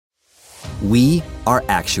We are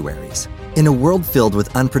actuaries. In a world filled with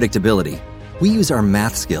unpredictability, we use our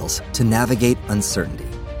math skills to navigate uncertainty.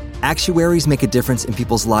 Actuaries make a difference in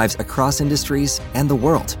people's lives across industries and the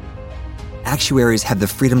world. Actuaries have the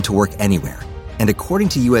freedom to work anywhere, and according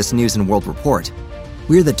to U.S. News & World Report,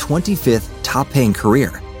 we're the 25th top-paying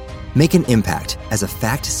career. Make an impact as a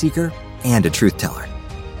fact seeker and a truth teller.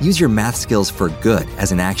 Use your math skills for good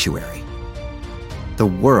as an actuary. The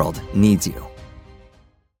world needs you.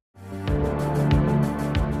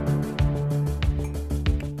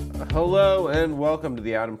 Hello and welcome to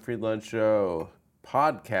the Adam Friedland Show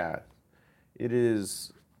podcast. It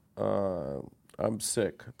is, I'm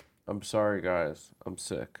sick. I'm sorry, guys. I'm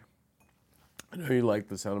sick. I know you like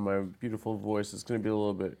the sound of my beautiful voice. It's going to be a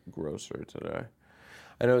little bit grosser today.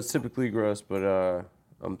 I know it's typically gross, but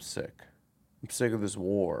I'm sick. I'm sick of this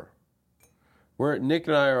war. Nick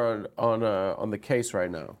and I are on the case right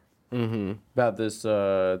now about this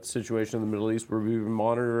situation in the Middle East. We've been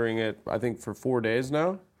monitoring it, I think, for 4 days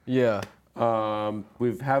now. Yeah.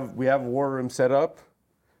 We have a war room set up.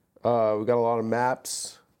 We've got a lot of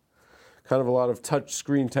maps, kind of a lot of touch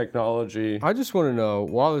screen technology. I just want to know,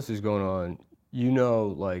 while this is going on,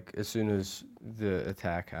 like as soon as the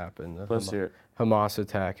attack happened, the Hamas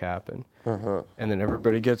attack happened, and then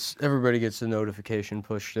everybody gets the notification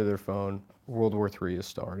pushed to their phone. World War III is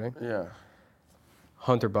starting. Yeah.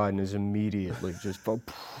 Hunter Biden is immediately just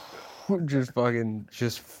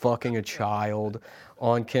fucking a child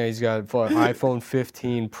on camera. He's got iPhone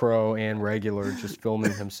 15 Pro and regular, just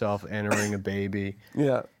filming himself entering a baby.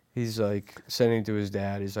 Yeah. He's like sending to his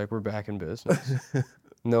dad. He's like, "We're back in business.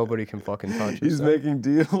 Nobody can fucking touch us." He's making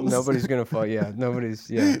deals. Nobody's gonna fuck. Yeah, nobody's.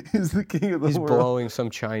 Yeah. He's the king of the world. He's blowing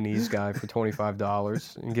some Chinese guy for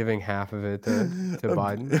 $25 and giving half of it to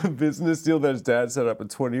Biden. A business deal that his dad set up, a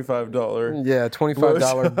 $25. Yeah,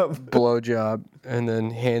 $25 blowjob, and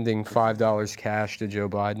then handing $5 cash to Joe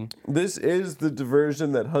Biden. This is the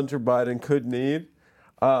diversion that Hunter Biden could need.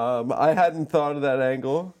 I hadn't thought of that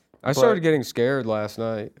angle. I started getting scared last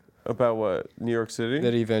night. About what? New York City?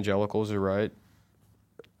 That evangelicals are right.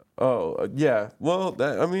 Oh, yeah. Well,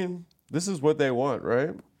 this is what they want,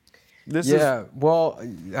 right? Do you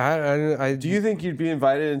think you'd be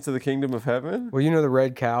invited into the kingdom of heaven? Well, you know the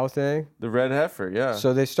red cow thing? The red heifer, yeah.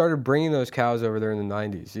 So they started bringing those cows over there in the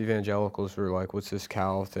 90s. Evangelicals were like, what's this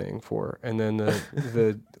cow thing for? And then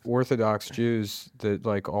the Orthodox Jews that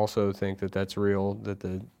like also think that that's real, that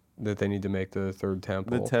they need to make the third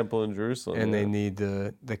temple. The temple in Jerusalem. And they need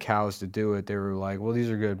the cows to do it. They were like, well,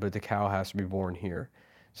 these are good, but the cow has to be born here.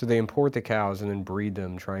 So they import the cows and then breed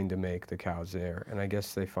them, trying to make the cows there. And I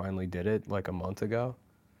guess they finally did it like a month ago.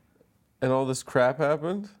 And all this crap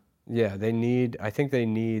happened? Yeah, I think they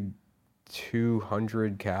need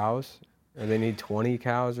 200 cows. Or they need 20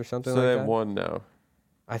 cows or something like that. So they have one now.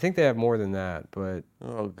 I think they have more than that, but...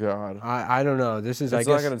 Oh, God. I don't know. It's not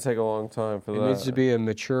going to take a long time for that. It needs to be a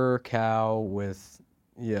mature cow with...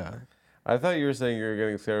 Yeah. I thought you were saying you were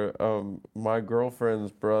getting scared. My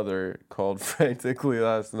girlfriend's brother called frantically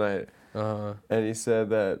last night, and he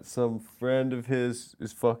said that some friend of his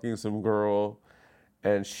is fucking some girl,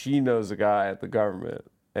 and she knows a guy at the government,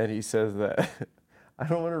 and he says that, I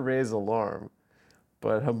don't want to raise alarm,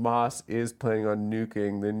 but Hamas is planning on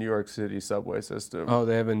nuking the New York City subway system. Oh,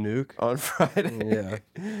 they have a nuke? On Friday. Yeah.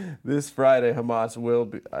 This Friday, Hamas will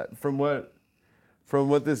be, from what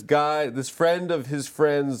this friend of his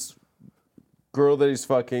friend's girl that he's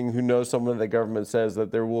fucking, who knows someone in the government, says that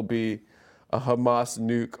there will be a Hamas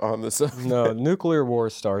nuke on the subway. No, nuclear war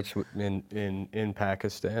starts in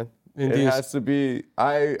Pakistan. It has to be.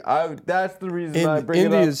 That's the reason I bring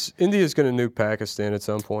it up. India's going to nuke Pakistan at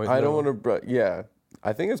some point. I don't want to. Yeah,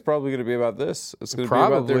 I think it's probably going to be about this. It's going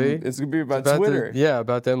to be about Twitter.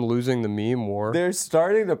 About them losing the meme war. They're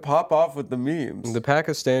starting to pop off with the memes. The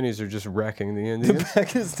Pakistanis are just wrecking the Indians. The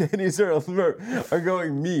Pakistanis are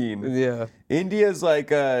going mean. Yeah. India's like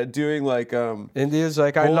doing like. India's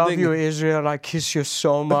like, I love you, Israel. I kiss you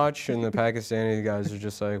so much, and the Pakistani guys are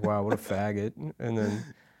just like, wow, what a faggot, and then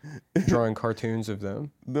drawing cartoons of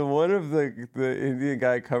them. The one of the Indian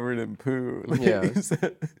guy covered in poo. Yeah.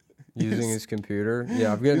 Using his computer.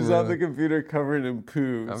 Yeah, he's on the computer covered in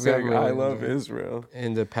poo, saying, I love Israel.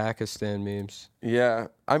 And the Pakistan memes. Yeah.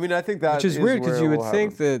 I mean, I think that which is weird, because you would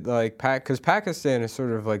think that, like, because Pakistan is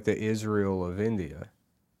sort of like the Israel of India.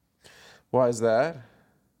 Why is that?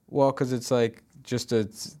 Well, because it's like just a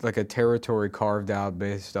territory carved out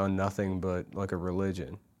based on nothing but, like, a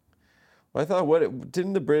religion. Well, I thought,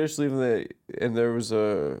 didn't the British leave and there was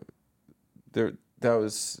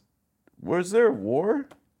was there a war?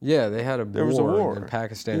 Yeah, they had there was a war. And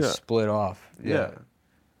Pakistan split off. Yeah.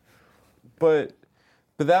 But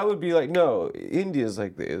But that would be like, no, India's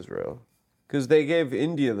like the Israel. Because they gave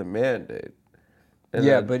India the mandate. And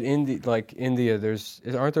yeah, then, but India,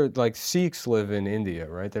 aren't there, like, Sikhs live in India,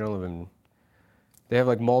 right? They don't live in, they have,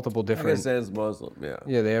 like, multiple different. Pakistan's Muslim, yeah.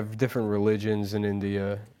 Yeah, they have different religions in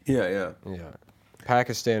India. Yeah. Yeah.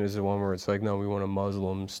 Pakistan is the one where it's like, no, we want a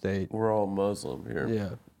Muslim state. We're all Muslim here. Yeah.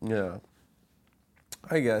 Yeah.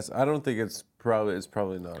 I guess. I don't think it's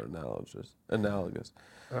probably not analogous.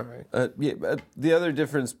 All right. But the other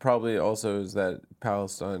difference probably also is that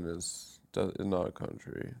Palestine is not a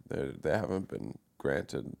country. They haven't been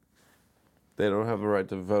granted. They don't have a right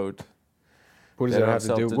to vote. What does that have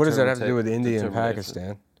to do? What does that have to do with India and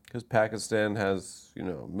Pakistan? Because Pakistan has,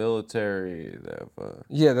 military. They have.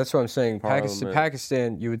 Yeah, that's what I'm saying. Parliament.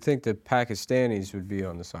 Pakistan. You would think that Pakistanis would be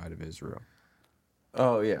on the side of Israel.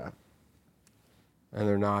 Oh yeah. And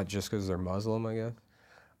they're not just because they're Muslim, I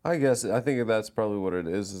guess. I think that's probably what it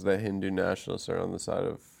is that Hindu nationalists are on the side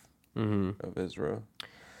of Israel.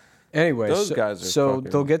 Anyway, those guys are so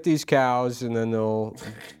fucking... they'll get these cows and then they'll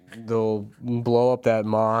blow up that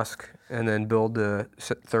mosque and then build the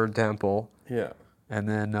third temple. Yeah. And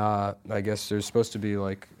then I guess there's supposed to be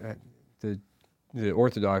like the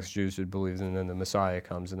Orthodox Jews would believe, and then the Messiah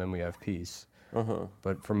comes and then we have peace.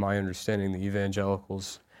 But from my understanding, the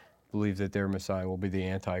evangelicals believe that their Messiah will be the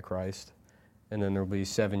Antichrist, and then there'll be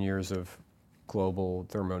 7 years of global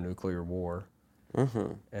thermonuclear war.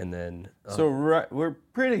 And then so we're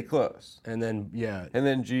pretty close. And then and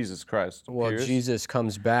then Jesus Christ appears. Well, Jesus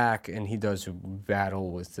comes back and he does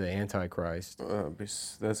battle with the Antichrist.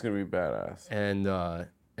 That's gonna be badass. And the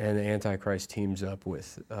Antichrist teams up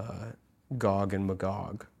with Gog and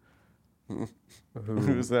Magog.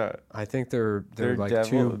 Who's that? I think they're like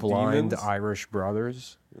two blind demons? Irish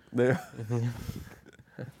brothers.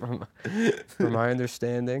 From my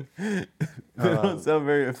understanding. They don't sound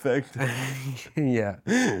very effective. Yeah.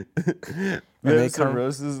 They have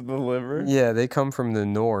cirrhosis in the liver? Yeah, they come from the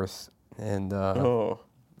north. And,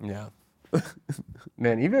 yeah.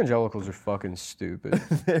 Man, evangelicals are fucking stupid.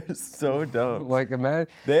 They're so dumb. Like,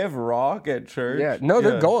 imagine. They have rock at church? Yeah. No,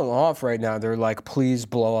 they're going off right now. They're like, please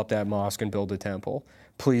blow up that mosque and build a temple.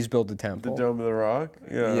 Please build a temple. The Dome of the Rock?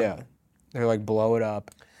 Yeah. Yeah. They're like, blow it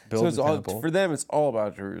up. So it's all, for them, it's all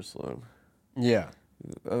about Jerusalem. Yeah.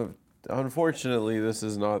 Unfortunately, this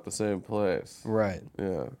is not the same place. Right.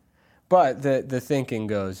 Yeah. But the thinking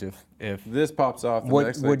goes, if this pops off,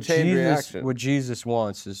 what Jesus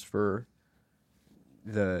wants is for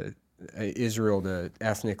the Israel to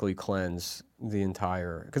ethnically cleanse the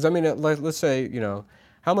entire. Because I mean, let's say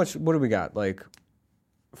how much? What do we got? Like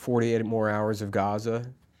 48 more hours of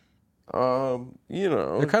Gaza.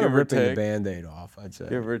 They're kind of ripping the Band-Aid off, I'd say.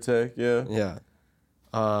 Give or take, yeah.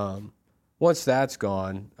 Yeah. Once that's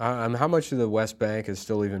gone, how much of the West Bank is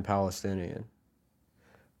still even Palestinian?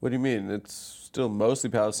 What do you mean? It's still mostly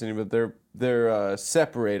Palestinian, but they're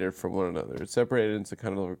separated from one another. It's separated into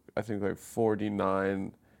kind of, I think, like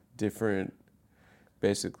 49 different,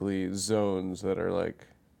 basically, zones that are like,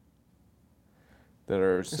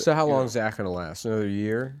 So how long is that going to last? Another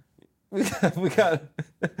year? We got.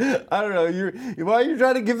 I don't know. Why are you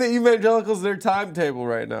trying to give the evangelicals their timetable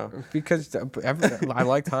right now? Because I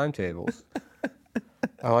like timetables.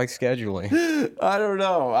 I like scheduling. I don't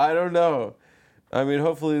know. I mean,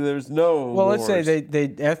 hopefully there's no. Well, let's say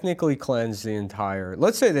they ethnically cleanse the entire.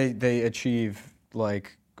 Let's say they achieve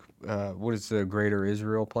like what is the Greater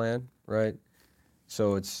Israel Plan, right?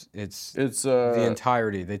 So it's the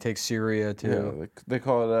entirety. They take Syria too. Yeah, they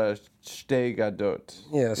call it Shtei Gadot.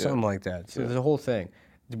 Yeah, something like that. So the whole thing.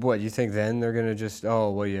 What, you think then they're going to just,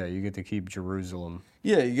 you get to keep Jerusalem.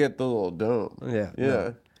 Yeah, you get the little dome.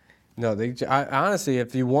 Yeah. No, honestly,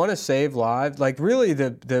 if you want to save lives, like really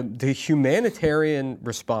the humanitarian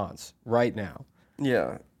response right now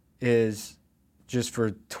is just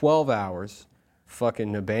for 12 hours,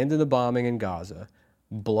 fucking abandon the bombing in Gaza,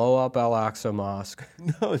 blow up Al-Aqsa Mosque,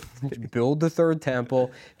 build the third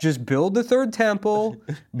temple, just build the third temple,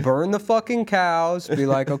 burn the fucking cows, be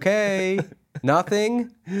like, okay,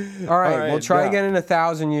 nothing? All right, we'll try again in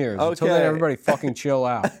 1,000 years. Okay. Until then, everybody fucking chill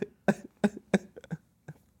out.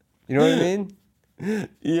 You know what I mean?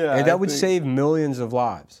 Yeah. And that would save millions of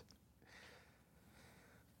lives.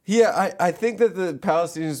 Yeah, I think that the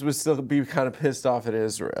Palestinians would still be kind of pissed off at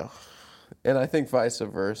Israel. And I think vice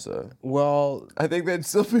versa. Well, I think they'd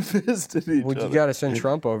still be pissed at each other. You got to send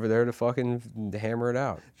Trump over there to fucking hammer it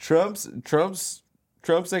out. Trump's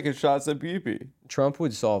taking shots at PP. Trump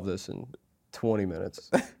would solve this in 20 minutes.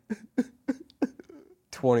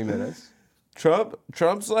 20 minutes.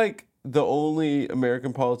 Trump's like the only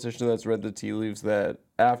American politician that's read the tea leaves that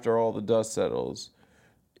after all the dust settles,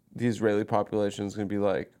 the Israeli population is going to be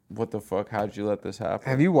like, what the fuck? How'd you let this happen?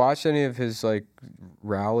 Have you watched any of his like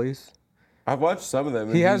rallies? I've watched some of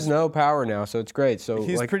them. He has no power now, so it's great. So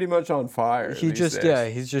he's like, pretty much on fire. He's just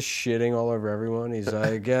shitting all over everyone. He's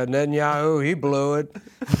like, yeah, Netanyahu, he blew it.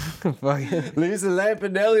 Lisa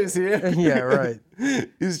Lampanelli's here. Yeah, right.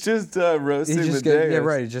 He's just roasting the day. Yeah,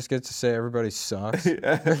 right. He just gets to say everybody sucks.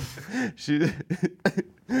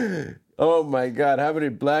 Oh my God, how many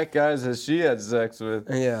black guys has she had sex with?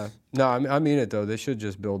 Yeah. No, I mean it though. They should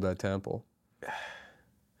just build that temple.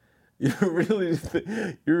 You're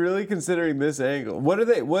really considering this angle. What are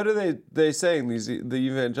they saying, the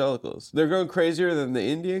evangelicals? They're going crazier than the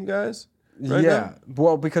Indian guys? Right now?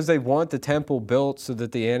 Well, because they want the temple built so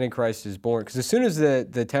that the Antichrist is born. Because as soon as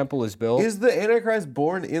the temple is built... Is the Antichrist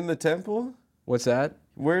born in the temple? What's that?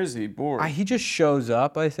 Where is he born? He just shows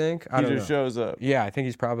up, I think. He just shows up. Yeah, I think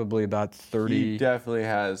he's probably about 30... He definitely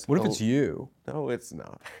has... What if it's you? No, it's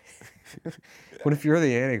not. What if you're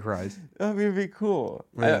the Antichrist? I mean, it'd be cool.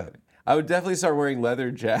 Yeah. I would definitely start wearing leather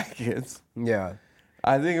jackets. Yeah.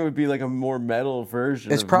 I think it would be like a more metal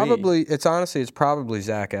version It's of probably, me. it's honestly, it's probably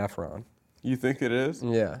Zac Efron. You think it is?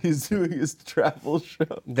 Yeah. He's doing his travel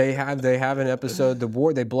show. They have an episode,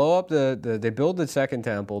 they blow up they build the second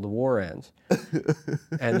temple, the war ends.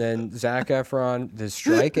 And then Zac Efron, the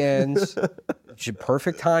strike ends,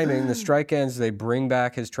 perfect timing, the strike ends, they bring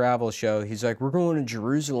back his travel show. He's like, we're going to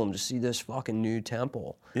Jerusalem to see this fucking new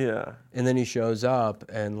temple. Yeah. And then he shows up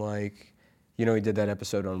and like, he did that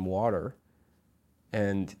episode on water.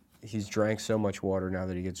 And he's drank so much water now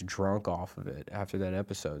that he gets drunk off of it after that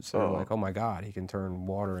episode. So they're like, oh my God, he can turn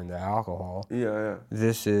water into alcohol. Yeah.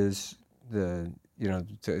 This is the,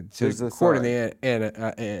 according to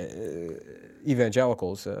the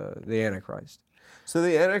evangelicals, the Antichrist. So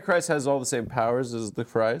the Antichrist has all the same powers as the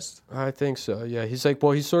Christ? I think so, yeah. He's like,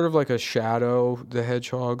 he's sort of like a Shadow the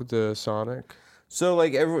Hedgehog, the Sonic. So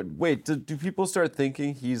like, do people start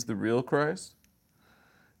thinking he's the real Christ?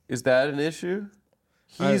 Is that an issue?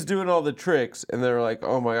 He's doing all the tricks, and they're like,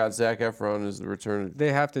 "Oh my God, Zac Efron is the return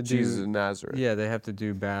of Jesus of Nazareth." Yeah, they have to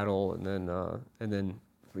do battle, and then,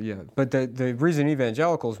 yeah. But the reason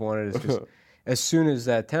evangelicals want it is because as soon as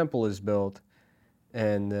that temple is built,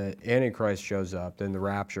 and the Antichrist shows up, then the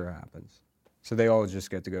rapture happens. So they all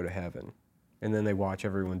just get to go to heaven, and then they watch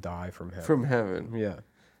everyone die from heaven. From heaven. Yeah.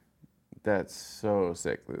 That's so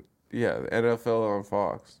sick. Yeah, the NFL on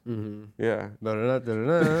Fox. Mm-hmm. Yeah.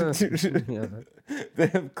 They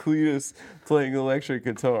have Cletus playing electric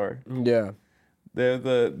guitar. Yeah. They have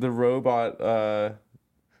the robot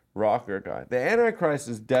rocker guy. The Antichrist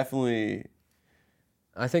is definitely...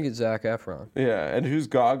 I think it's Zac Efron. Yeah, and who's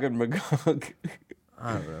Gog and Magog?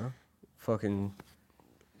 I don't know. Fucking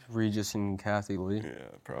Regis and Kathy Lee. Yeah,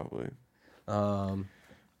 probably.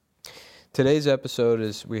 Today's episode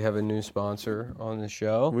is we have a new sponsor on the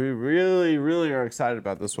show. We really, really are excited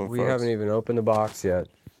about this one, We folks. haven't even opened the box yet.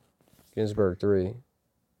 Ginsburg 3.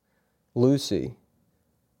 Lucy.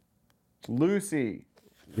 Lucy.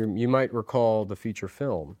 You might recall the feature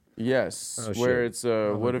film. Yes, where it's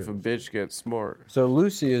what if a bitch gets smart? So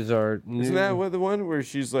Lucy is our new... Isn't that the one where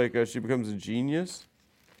she's like, she becomes a genius?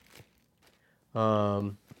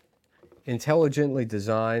 Intelligently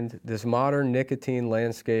designed, this modern nicotine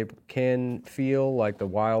landscape can feel like the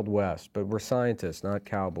Wild West, but we're scientists, not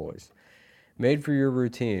cowboys. Made for your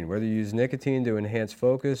routine. Whether you use nicotine to enhance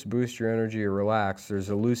focus, boost your energy, or relax, there's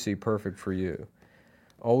a Lucy perfect for you.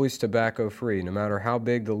 Always tobacco-free. No matter how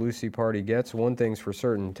big the Lucy party gets, one thing's for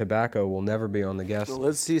certain, tobacco will never be on the guest list. Well,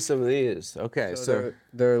 let's see some of these. Okay, so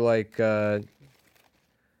they're like...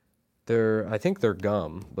 I think they're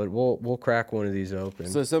gum, but we'll crack one of these open.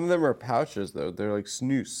 So some of them are pouches, though. They're like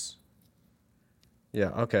snus. Yeah,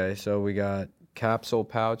 okay. So we got capsule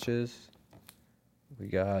pouches. We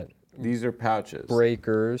got... These are pouches.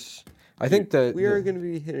 Breakers. I think that... We are going to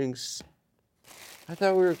be hitting... I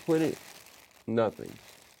thought we were quitting... Nothing.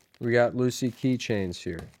 We got Lucy keychains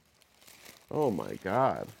here. Oh, my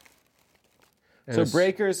God. And so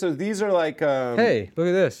breakers, so these are like... Hey, look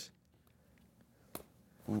at this.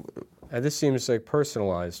 This seems like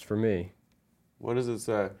personalized for me. What does it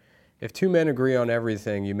say? If two men agree on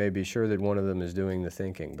everything, you may be sure that one of them is doing the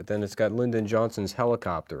thinking. But then it's got Lyndon Johnson's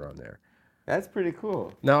helicopter on there. That's pretty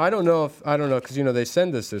cool. Now I don't know, because they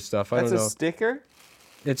send us this stuff. I don't know. That's a sticker?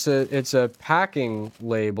 It's a packing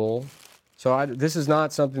label. So this is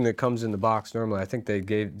not something that comes in the box normally. I think they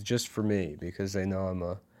gave just for me because they know I'm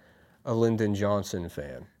a Lyndon Johnson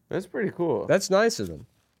fan. That's pretty cool. That's nice of them.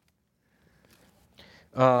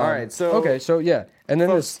 All right, so... Okay, so yeah. And then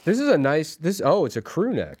this is a nice... it's a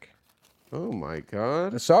crew neck. Oh my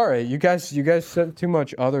God. Sorry, you guys sent too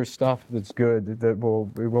much other stuff that's good that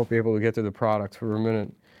we won't be able to get to the product for a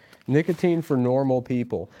minute. Nicotine for normal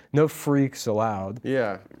people. No freaks allowed.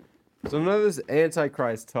 Yeah. So none of this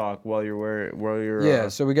Antichrist talk while you're Yeah,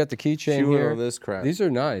 so we got the keychain here. On this crap. These are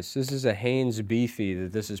nice. This is a Hanes Beefy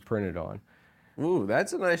that this is printed on. Ooh,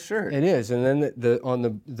 that's a nice shirt. It is, and then on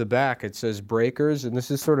the back it says Breakers, and this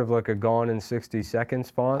is sort of like a Gone in 60 Seconds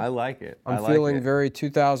font. I like it. I'm feeling very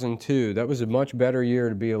 2002. That was a much better year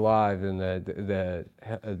to be alive than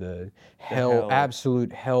the hell,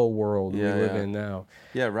 absolute hell world we live in now.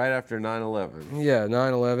 Yeah, right after 9/11. Yeah,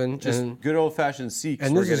 9/11. Just good old-fashioned Sikhs.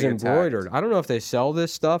 And this is embroidered. I don't know if they sell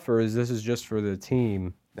this stuff or this is just for the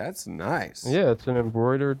team. That's nice. Yeah, it's an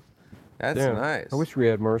embroidered. That's nice. I wish we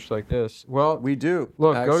had merch like this. Well, we do.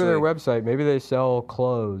 Look, go to their website. Maybe they sell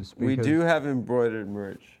clothes. We do have embroidered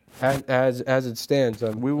merch. As it stands.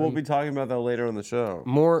 We will be talking about that later on the show.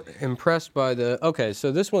 More impressed by the... Okay,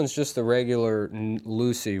 so this one's just the regular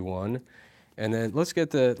Lucy one. And then let's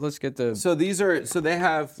get the... So these are... So they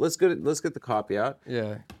have... Let's get the copy out.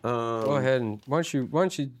 Yeah. Go ahead and... Why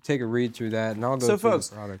don't you take a read through that and I'll go through the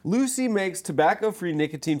product. Lucy makes tobacco-free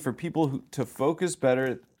nicotine for people to focus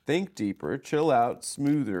better, think deeper, chill out,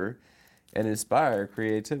 smoother, and inspire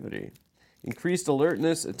creativity. Increased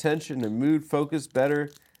alertness, attention, and mood, focus better,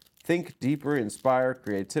 think deeper, inspire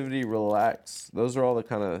creativity, relax. Those are all the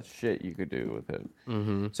kind of shit you could do with it.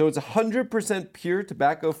 Mm-hmm. So it's 100% pure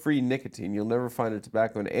tobacco-free nicotine. You'll never find a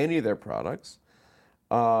tobacco in any of their products.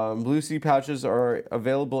 Lucy pouches are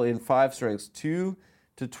available in 5 strengths, 2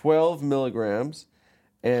 to 12 milligrams.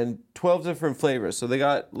 And 12 different flavors. So they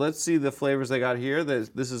got, let's see the flavors they got here.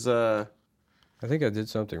 This is a... I think I did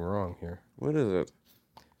something wrong here. What is it?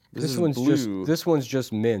 This one's blue. This one's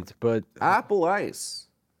just mint, but... Apple ice.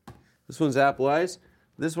 This one's apple ice.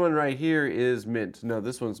 This one right here is mint. No,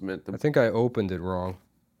 this one's mint. I think I opened it wrong.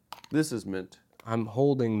 This is mint. I'm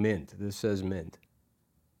holding mint. This says mint.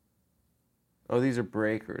 Oh, these are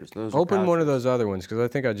breakers. Those Open one of those other ones, because I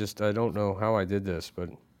think I don't know how I did this,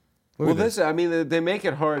 but... Well, I mean, they make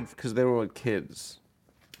it hard because they want kids,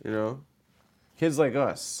 you know? Kids like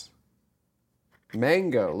us.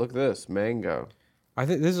 Mango. Look at this. Mango. I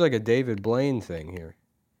think this is like a David Blaine thing here.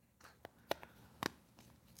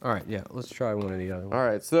 All right, yeah, let's try one of the other ones. All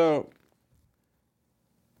right, so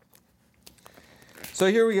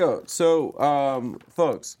here we go. So,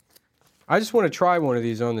 folks. I just want to try one of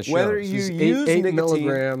these on the show. Whether you use 8 nicotine...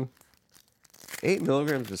 milligram. 8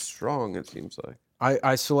 milligrams is strong, it seems like.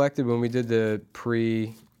 I selected when we did the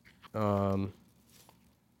pre... yeah,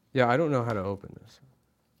 I don't know how to open this.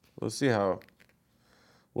 Let's see how...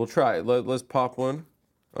 We'll try it. Let's pop one.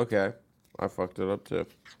 Okay. I fucked it up, too.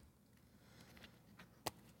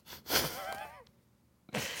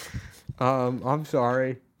 I'm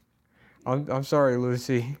sorry. I'm sorry,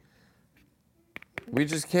 Lucy. We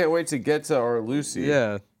just can't wait to get to our Lucy.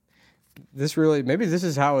 Yeah. Maybe this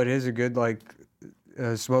is how it is a good, like...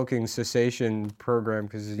 smoking cessation program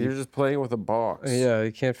because you're just playing with a box. Yeah,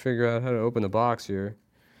 you can't figure out how to open the box here.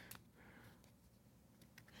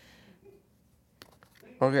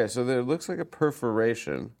 Okay, so there looks like a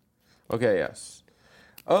perforation. Okay, yes.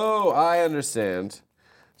 Oh, I understand.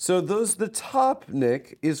 So the top,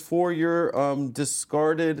 Nick, is for your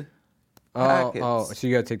discarded packets. Oh, so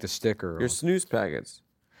you got to take the sticker your off. snooze packets.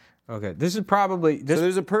 Okay, this is probably... So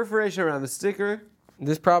there's a perforation around the sticker.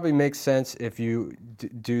 This probably makes sense if you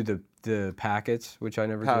do the packets, which I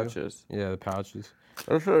never do. Pouches. Yeah, the pouches.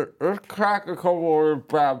 Let's crack a couple of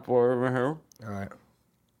bad boy over here. All right.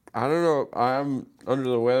 I don't know. I'm under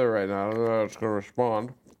the weather right now. I don't know how it's going to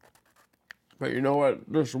respond. But you know what?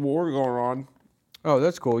 There's war going on. Oh,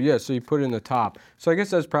 that's cool. Yeah, so you put it in the top. So I guess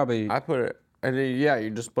that's probably... I put it... And then, yeah, you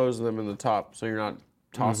dispose of them in the top so you're not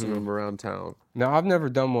tossing them around town. Now, I've never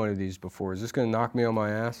done one of these before. Is this going to knock me on my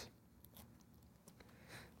ass?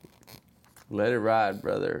 Let it ride,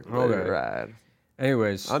 brother. Let it ride.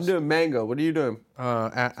 Anyways. I'm doing mango. What are you doing?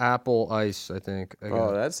 Apple ice, I think.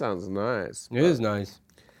 Oh, that sounds nice. It is nice.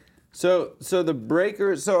 So the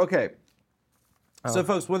breaker... So, okay. So,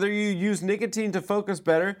 folks, whether you use nicotine to focus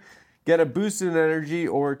better, get a boost in energy,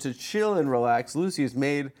 or to chill and relax, Lucy is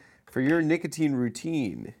made for your nicotine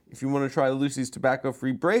routine. If you want to try Lucy's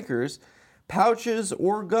tobacco-free breakers, pouches,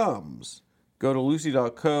 or gums, go to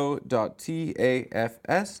lucy.co.tafs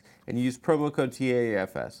and use promo code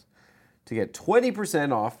TAFS to get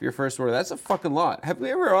 20% off your first order. That's a fucking lot. Have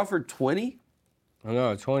we ever offered 20? I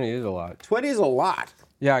know, 20 is a lot. 20 is a lot.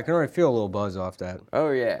 Yeah, I can already feel a little buzz off that.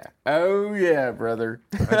 Oh, yeah. Oh, yeah, brother.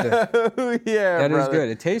 Oh, yeah, that brother. Is good.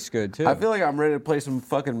 It tastes good, too. I feel like I'm ready to play some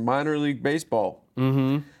fucking minor league baseball.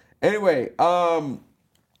 Mm-hmm. Anyway,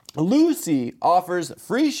 Lucy offers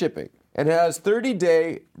free shipping and has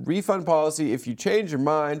 30-day refund policy if you change your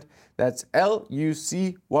mind. That's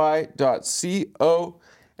lucy.co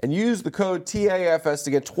and use the code TAFS to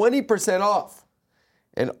get 20% off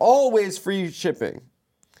and always free shipping.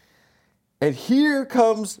 And here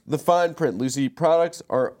comes the fine print. Lucy products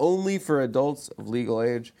are only for adults of legal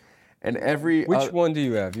age. And Which one do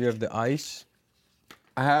you have? You have the ice?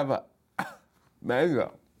 I have a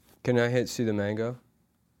mango. Can I see the mango?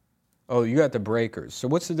 Oh, you got the breakers. So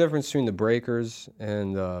what's the difference between the breakers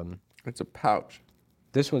and... It's a pouch.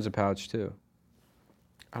 This one's a pouch too.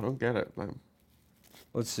 I don't get it, man.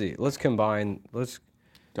 Let's see. Let's combine.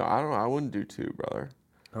 No, I wouldn't do two, brother.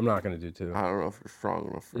 I'm not going to do two. I don't know if we're strong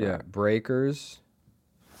enough for that. Yeah, breakers.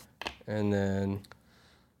 And then...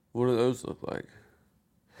 What do those look like?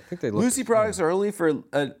 I think they look... Lucy products are only for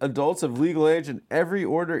adults of legal age, and every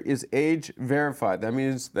order is age verified. That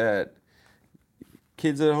means that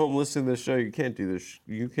kids at home listening to this show, you can't do this.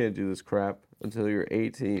 You can't do this crap until you're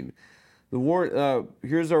 18.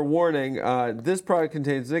 Here's our warning. This product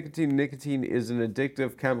contains nicotine. Nicotine is an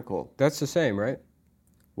addictive chemical. That's the same, right?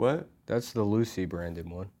 What? That's the Lucy branded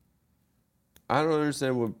one. I don't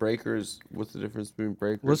understand what's the difference between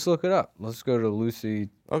breakers? Let's look it up. Let's go to Lucy.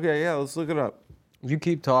 Okay, yeah, let's look it up. You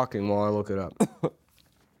keep talking while I look it up.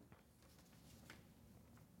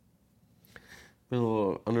 Been a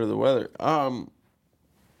little under the weather.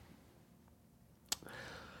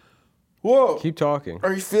 Whoa. Keep talking.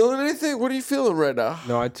 Are you feeling anything? What are you feeling right now?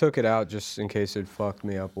 No, I took it out just in case it fucked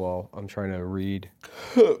me up while I'm trying to read.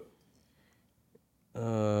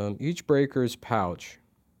 Each breaker's pouch.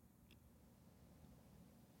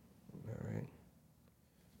 All right.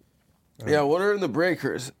 Yeah, what are in the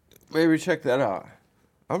breakers? Maybe check that out.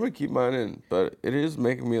 I'm going to keep mine in, but it is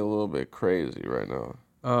making me a little bit crazy right now.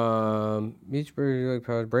 Each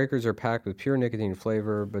breakers are packed with pure nicotine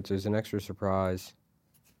flavor, but there's an extra surprise.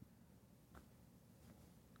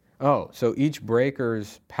 Oh, so each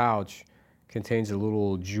breaker's pouch contains a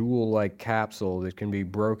little jewel-like capsule that can be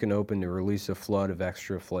broken open to release a flood of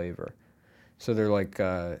extra flavor. So they're like,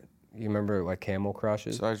 you remember like Camel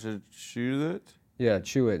Crushes? So I should chew it? Yeah,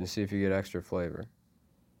 chew it and see if you get extra flavor.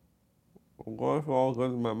 What if it all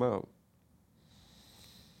goes in my mouth?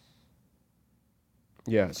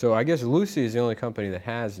 Yeah, so I guess Lucy is the only company that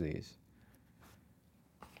has these.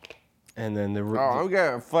 And then I'm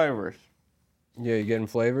getting flavors. Yeah, you getting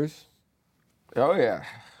flavors? Oh, yeah.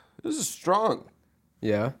 This is strong.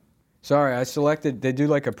 Yeah. Sorry, they do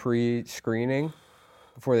like a pre-screening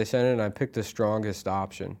before they send it, and I picked the strongest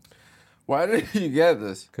option. Why did you get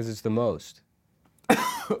this? Because it's the most.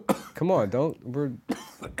 Come on,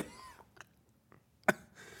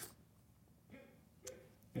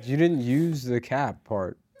 You didn't use the cap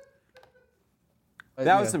part.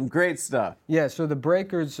 That was some great stuff. Yeah, so the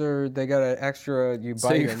breakers they got an extra, you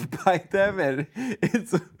bite them. So you bite them and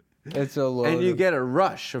it's a load. And you get a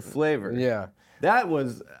rush of flavor. Yeah. I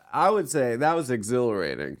would say that was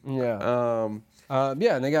exhilarating. Yeah.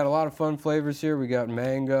 Yeah, and they got a lot of fun flavors here. We got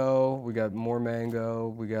mango, we got more mango,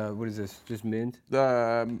 we got, what is this, just mint?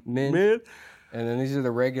 Mint. And then these are the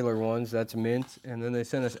regular ones, that's mint. And then they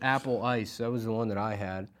sent us apple ice, that was the one that I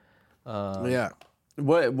had. Yeah.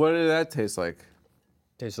 What did that taste like?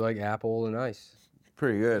 Tastes like apple and ice.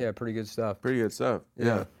 Pretty good. Yeah, pretty good stuff. Pretty good stuff.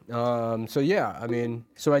 Yeah. So yeah, I mean,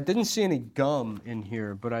 so I didn't see any gum in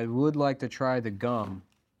here, but I would like to try the gum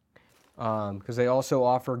because they also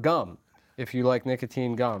offer gum if you like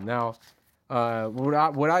nicotine gum. Now,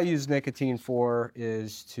 what I use nicotine for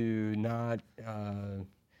is to not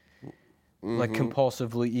like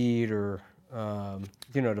compulsively eat or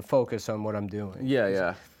to focus on what I'm doing.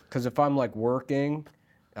 Yeah. Because if I'm like working,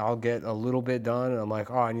 I'll get a little bit done, and I'm like,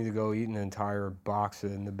 oh, I need to go eat an entire box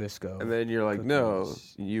of Nabisco. And then you're like, no,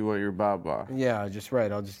 you want your Baba. Yeah, just right.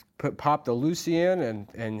 I'll just pop the Lucy in,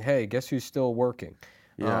 and hey, guess who's still working?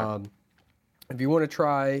 Yeah. If you want to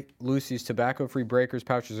try Lucy's tobacco-free breakers,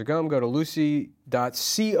 pouches, or gum, go to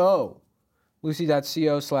lucy.co.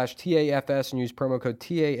 Lucy.co/TAFS and use promo code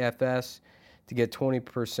TAFS to get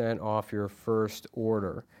 20% off your first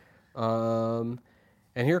order.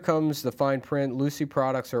 And here comes the fine print. Lucy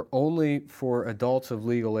products are only for adults of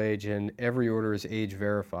legal age, and every order is age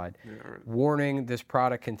verified. Yeah, right. Warning, this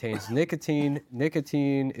product contains nicotine.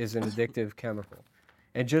 Nicotine is an addictive chemical.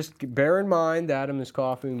 And just bear in mind, Adam is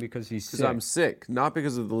coughing because he's sick. Because I'm sick, not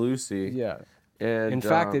because of the Lucy. Yeah. And in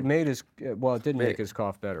fact, it did make his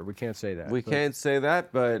cough better. We can't say that. We can't say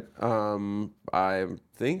that, but I'm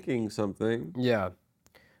thinking something. Yeah.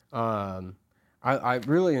 I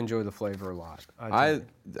really enjoy the flavor a lot.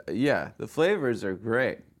 Yeah, the flavors are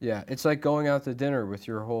great. Yeah, it's like going out to dinner with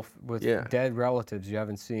your dead relatives you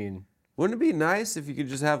haven't seen. Wouldn't it be nice if you could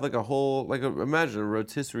just have like a whole, imagine a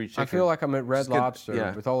rotisserie chicken? I feel like I'm at Red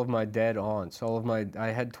Lobster with all of my dead aunts. I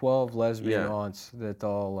had 12 lesbian aunts that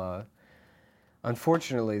all,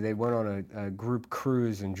 unfortunately, they went on a group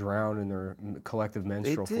cruise and drowned in their collective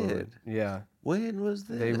menstrual fluid. Yeah. When was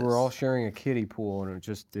this? They were all sharing a kiddie pool, and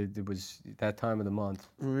it was that time of the month.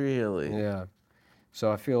 Really? Yeah.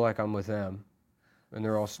 So I feel like I'm with them, and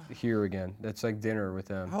they're all here again. That's like dinner with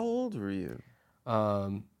them. How old were you?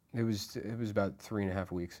 It was about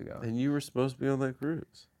 3.5 weeks ago. And you were supposed to be on that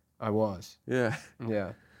cruise. I was. Yeah.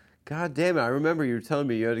 Yeah. God damn it! I remember you were telling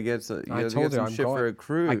me you had to get some. You had to get some shit for a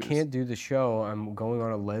cruise. I can't do the show. I'm going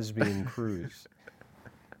on a lesbian cruise.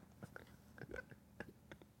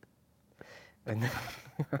 And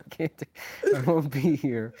I can't. I won't be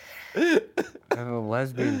here. I have a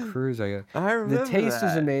lesbian cruise. I remember the taste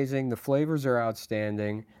that. is amazing. The flavors are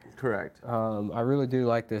outstanding. Correct. I really do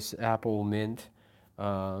like this apple mint.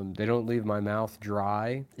 They don't leave my mouth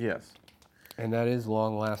dry. Yes. And that is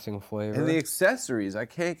long-lasting flavor. And the accessories, I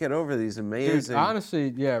can't get over these amazing. Dude,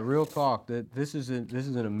 honestly, yeah, real talk. This is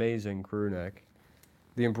an amazing crew neck.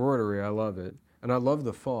 The embroidery, I love it, and I love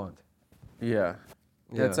the font. Yeah.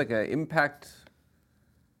 That's like an impact.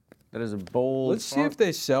 That is a bold. Let's see if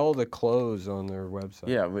they sell the clothes on their website.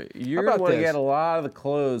 Yeah, but you're gonna want to get a lot of the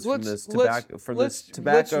clothes from this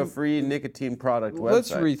tobacco-free nicotine product website.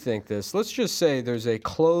 Let's rethink this. Let's just say there's a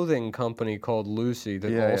clothing company called Lucy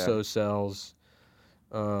that also sells.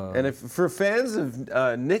 And if for fans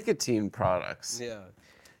of nicotine products,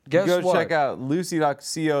 guess go what? check out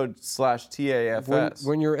lucy.co/TAFS.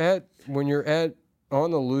 When you're at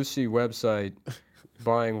on the Lucy website.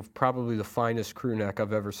 Buying probably the finest crew neck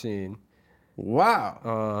I've ever seen.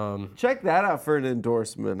 Wow. Check that out for an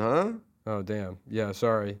endorsement, huh? Oh, damn. Yeah,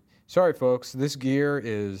 sorry. Sorry, folks. This gear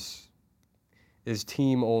is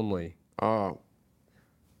team only. Oh.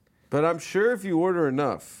 But I'm sure if you order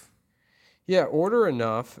enough. Yeah, order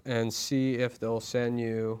enough and see if they'll send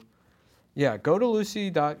you. Yeah, go to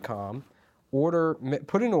lucy.com,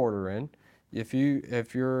 put an order in. If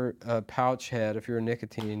you're a pouch head, if you're a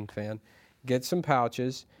nicotine fan, get some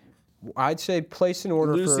pouches. I'd say place an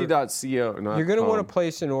order Lucy.co. You're going to want to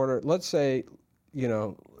place an order. Let's say,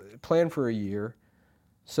 plan for a year.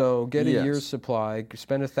 So get a year's supply.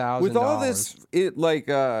 Spend $1,000. With all this,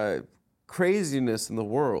 craziness in the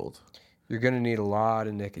world, you're going to need a lot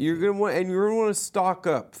of nicotine. You're going to want to stock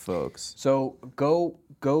up, folks. So go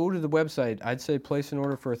to the website. I'd say place an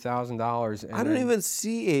order for $1,000. I don't even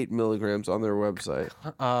see 8 milligrams on their website.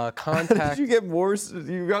 Contact. Did you get more?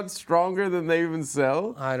 You got stronger than they even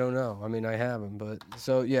sell? I don't know. I mean, I haven't, but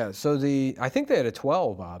so yeah. So I think they had a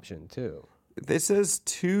 12 option too. It says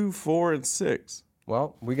 2, 4, and 6.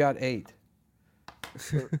 Well, we got 8.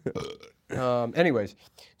 Anyways,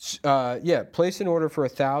 place an order for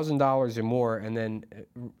 $1,000 or more, and then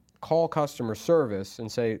call customer service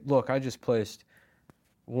and say, "Look, I just placed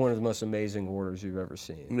one of the most amazing orders you've ever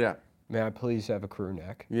seen. Yeah. May I please have a crew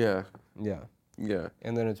neck?" Yeah. Yeah. Yeah.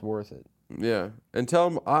 And then it's worth it. Yeah. And tell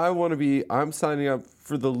them I'm signing up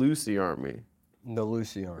for the Lucy Army. The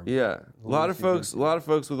Lucy Army. Yeah. A lot of folks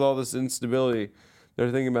with all this instability,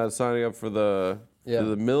 they're thinking about signing up for the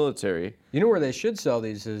military. You know where they should sell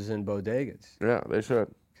these is in bodegas. Yeah, they should.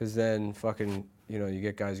 Because then fucking, you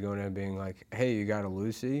get guys going in and being like, "Hey, you got a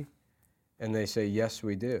Lucy?" And they say, "Yes,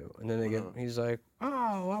 we do." And then he's like,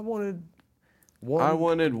 "Oh, I wanted one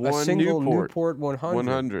single Newport 100.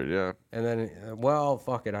 100, yeah. And then, well,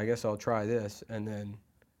 fuck it, I guess I'll try this. And then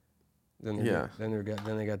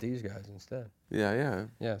they got these guys instead. Yeah.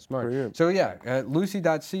 Yeah, smart. Brilliant. So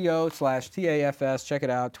lucy.co/TAFS. Check it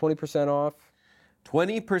out. 20% off.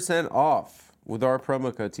 20% off with our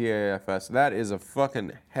promo code TAFS. That is a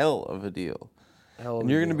fucking hell of a deal. And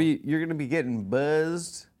you're gonna be getting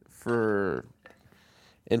buzzed and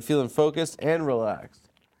feeling focused and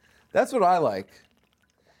relaxed. That's what I like.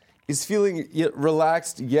 Is feeling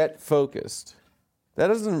relaxed yet focused. That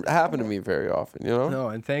doesn't happen to me very often, No,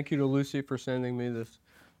 and thank you to Lucy for sending me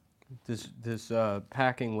this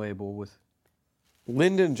packing label with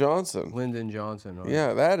Lyndon Johnson.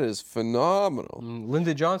 Yeah, that is phenomenal.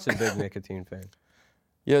 Lyndon Johnson, big nicotine fan.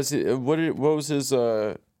 Yes. What was his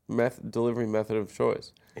delivery method of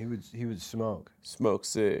choice? He would smoke. Smoke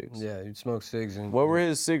cigs. Yeah, he'd smoke cigs and. What were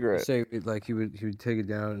his cigarettes? Say like he would take it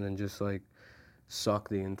down and then just like suck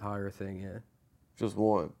the entire thing in. Just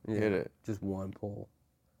one. Yeah, hit it. Just one pull.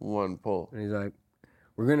 One pull. And he's like,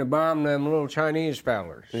 "We're gonna bomb them little Chinese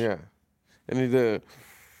fellers." Yeah. And he did.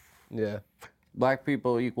 Yeah. Black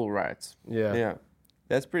people equal rights. Yeah. Yeah.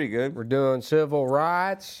 That's pretty good. We're doing civil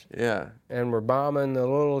rights. Yeah. And we're bombing the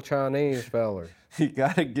little Chinese fellers. You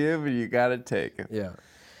gotta give and you gotta take. Yeah.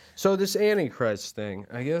 So this Antichrist thing,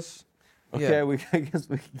 I guess. Okay, yeah. I guess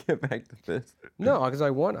we can get back to this. No, because I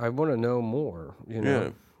want to know more. You know,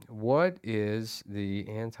 Yeah. What is the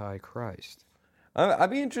Antichrist? I'd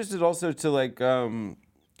be interested also to like to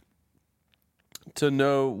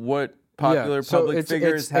know what popular public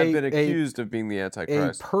figures have been accused of being the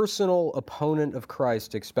Antichrist. A personal opponent of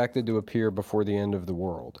Christ expected to appear before the end of the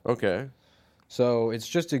world. Okay. So it's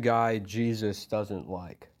just a guy Jesus doesn't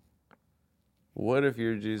like. What if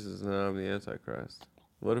you're Jesus and I'm the Antichrist?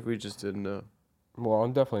 What if we just didn't know? Well,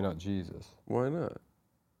 I'm definitely not Jesus. Why not?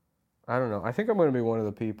 I don't know. I think I'm going to be one of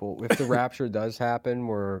the people, if the rapture does happen,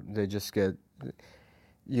 where they just get,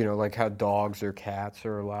 like how dogs or cats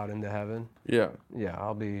are allowed into heaven. Yeah. Yeah,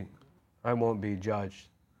 I won't be judged.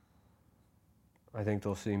 I think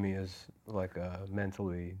they'll see me as like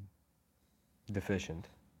mentally deficient.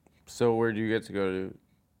 So where do you get to go to?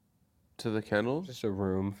 To the kennels? Just a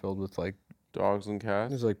room filled with like dogs and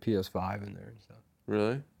cats? There's like PS5 in there and stuff.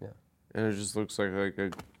 Really? Yeah. And it just looks like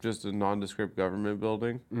just a nondescript government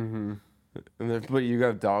building? Mm-hmm. But you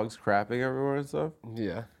got dogs crapping everywhere and stuff?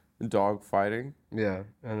 Yeah. Dog fighting? Yeah.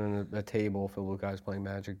 And then a table filled with guys playing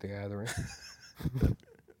Magic the Gathering.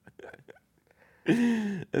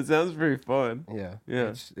 It sounds pretty fun. Yeah.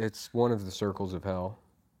 Yeah. It's one of the circles of hell.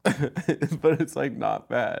 But it's like not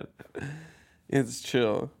bad. It's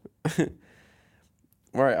chill.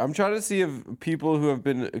 All right, I'm trying to see if people who have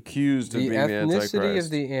been accused of being the Antichrist. The ethnicity of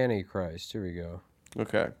the Antichrist. Here we go.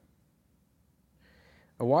 Okay.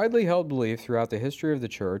 A widely held belief throughout the history of the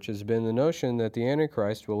church has been the notion that the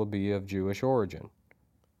Antichrist will be of Jewish origin.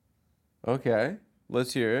 Okay,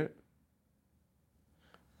 let's hear it.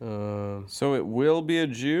 So it will be a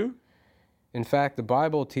Jew? In fact, the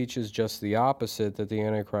Bible teaches just the opposite, that the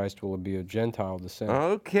Antichrist will be of Gentile descent.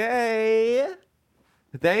 Okay.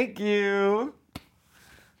 Thank you.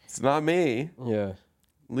 It's not me. Yeah.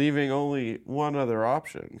 Leaving only one other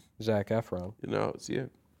option. Zac Efron. It's you.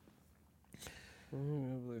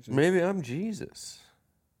 Maybe I'm Jesus.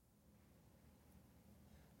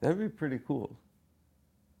 That'd be pretty cool.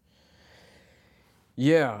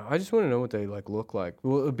 Yeah, I just want to know what they look like.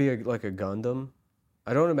 Will it be like a Gundam?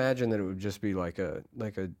 I don't imagine that it would just be like a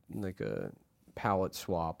palette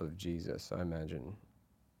swap of Jesus. I'm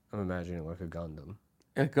imagining like a Gundam.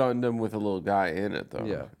 A Gundam with a little guy in it, though.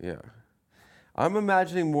 Yeah. Yeah. I'm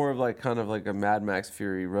imagining more of kind of like a Mad Max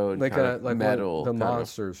Fury Road kind of metal. The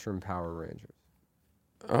monsters from Power Rangers.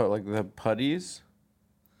 Oh, like the putties?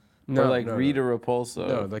 No, or like Rita Repulsa?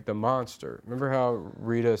 No, like the monster. Remember how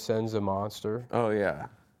Rita sends a monster? Oh, yeah.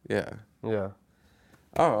 Yeah. Yeah.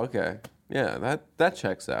 Oh, okay. Yeah, that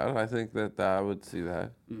checks out. I think that I would see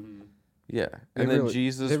that. Mm-hmm. Yeah. And then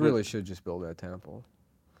Jesus... They really should just build that temple.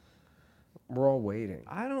 We're all waiting.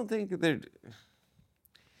 I don't think they're...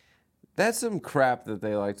 That's some crap that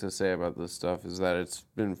they like to say about this stuff, is that it's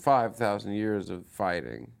been 5,000 years of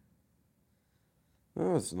fighting.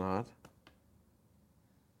 No, it's not.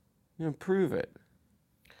 Prove it.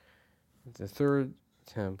 The third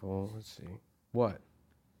temple, let's see. What?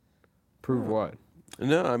 Prove what?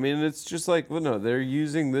 No, I mean, it's just they're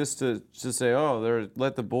using this to say,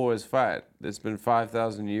 let the boys fight. It's been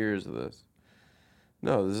 5,000 years of this.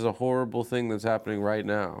 No, this is a horrible thing that's happening right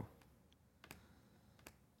now.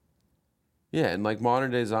 Yeah, and modern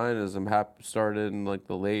day Zionism started in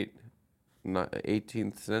the late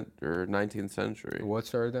 18th or 19th century. What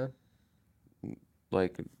started then?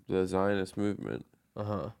 The Zionist movement.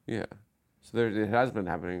 Uh-huh. Yeah. So it has been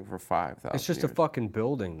happening for 5,000 years. It's just a fucking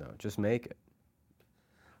building, though. Just make it.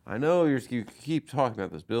 I know you keep talking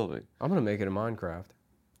about this building. I'm going to make it in Minecraft.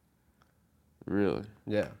 Really?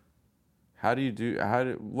 Yeah. How does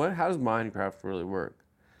Minecraft really work?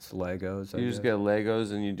 It's Legos. You just get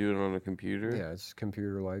Legos and you do it on a computer? Yeah, it's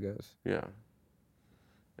computer Legos. Yeah.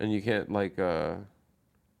 And you can't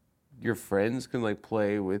your friends can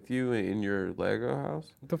play with you in your Lego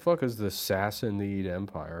house? What the fuck is the Sassanid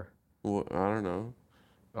Empire? Well, I don't know.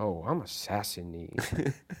 Oh, I'm a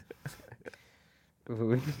Sassanid.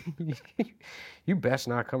 You best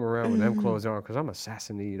not come around with them clothes on, because I'm a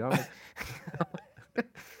Sassanid.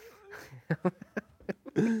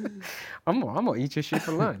 I'm gonna eat your shit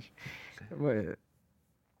for lunch. Wait,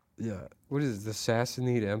 yeah. What is it? The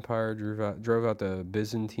Sassanid Empire drove out the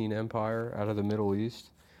Byzantine Empire out of the Middle East,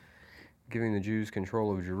 giving the Jews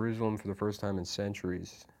control of Jerusalem for the first time in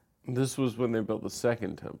centuries. This was when they built the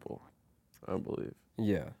second temple, I believe.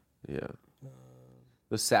 Yeah. Yeah.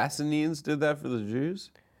 The Sassanians did that for the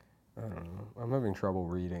Jews? I don't know. I'm having trouble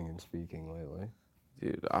reading and speaking lately.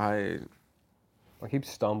 Dude, I keep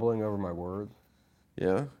stumbling over my words.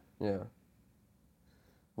 Yeah? Yeah.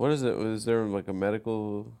 What is it? Was there like a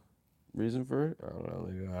medical reason for it? I don't know.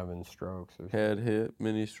 Maybe I'm having strokes or something. Head hit,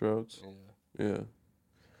 mini strokes? Yeah. Yeah.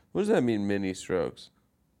 What does that mean, mini strokes?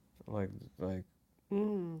 Like.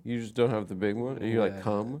 You just don't have the big one? And you like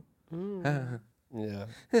come? Yeah.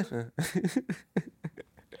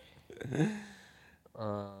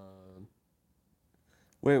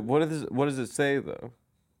 Wait, what does it say though?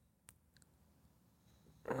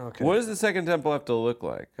 Okay. What does the second temple have to look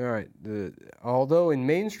like? All right. Although in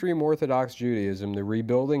mainstream Orthodox Judaism, the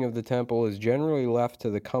rebuilding of the temple is generally left to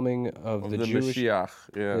the coming of the Jewish Mashiach.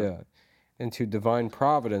 Yeah. And to divine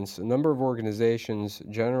providence, a number of organizations,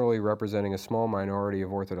 generally representing a small minority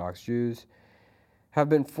of Orthodox Jews, have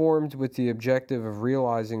been formed with the objective of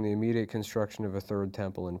realizing the immediate construction of a third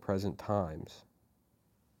temple in present times.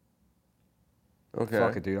 Okay.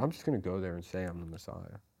 Fuck it, dude. I'm just going to go there and say I'm the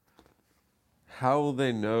Messiah. How will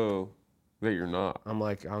they know that you're not? I'm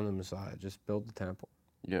the Messiah. Just build the temple.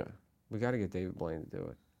 Yeah. We got to get David Blaine to do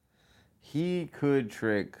it. He could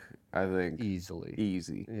trick, I think. Easily.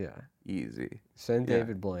 Easy. Yeah. Easy. Send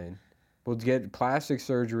David Blaine. We'll get plastic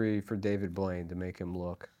surgery for David Blaine to make him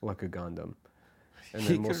look like a Gundam. And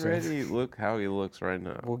He can already look how he looks right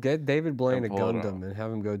now. We'll get David Blaine a Gundam and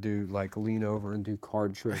have him go do, lean over and do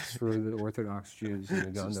card tricks for the Orthodox Jews in a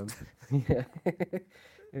Gundam. Yeah.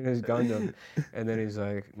 In his Gundam. And then he's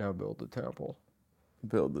like, now build the temple.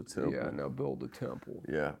 Build the temple. Yeah, now build the temple.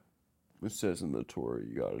 Yeah. It says in the Torah,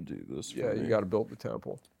 you gotta do this for me. You gotta build the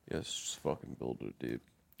temple. Yes, just fucking build it, dude.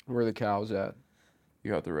 Where are the cows at?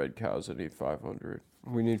 You got the red cows. I need 500.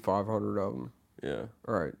 We need 500 of them. Yeah.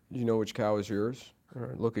 All right. Do you know which cow is yours? All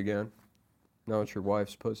right, look again. No, it's your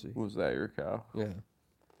wife's pussy. Was that your cow? Yeah.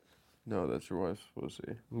 No, that's your wife's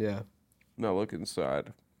pussy. Yeah. Now look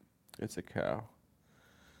inside. It's a cow.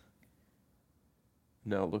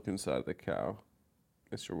 Now look inside the cow.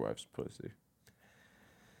 It's your wife's pussy.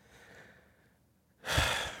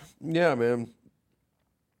 Yeah, man.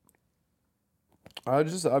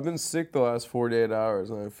 I've been sick the last 48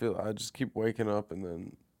 hours, and I just keep waking up and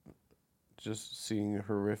then just seeing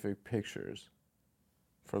horrific pictures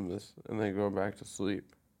from this, and then going back to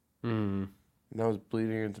sleep. And I was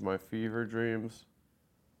bleeding into my fever dreams.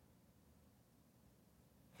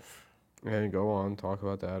 And go on, talk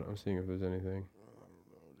about that. I'm seeing if there's anything. I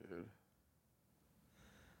don't know, dude.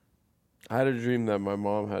 I had a dream that my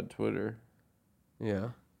mom had Twitter. Yeah.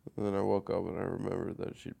 And then I woke up and I remembered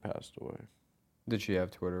that she'd passed away. Did she have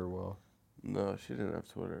Twitter? Well, no, she didn't have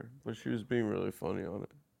Twitter, but she was being really funny on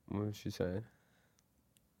it. What was she saying?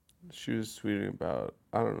 She was tweeting about,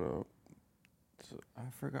 I don't know, I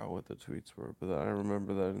forgot what the tweets were, but I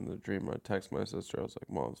remember that in the dream I texted my sister, I was like,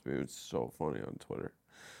 Mom's being so funny on Twitter.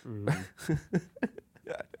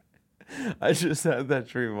 I just had that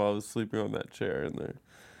dream while I was sleeping on that chair in there,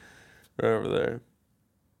 right over there.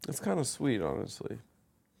 It's kind of sweet, honestly.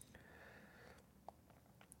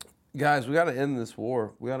 Guys, we got to end this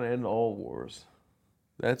war. We got to end all wars.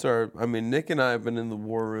 Nick and I have been in the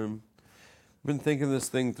war room, been thinking this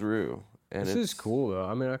thing through. And this is cool, though.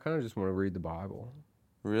 I mean, I kind of just want to read the Bible.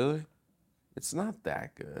 Really? It's not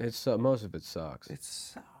that good. It's most of it sucks. It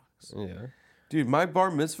sucks. Yeah. Dude, my bar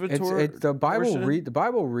mitzvah tour. The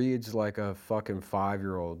Bible reads like a fucking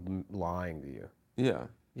 5-year-old lying to you. Yeah.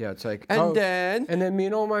 Yeah, it's like, and then me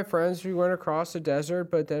and all my friends, we went across the desert,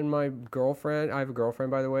 but then my girlfriend, I have a girlfriend,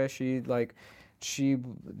 by the way, they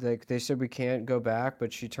said we can't go back,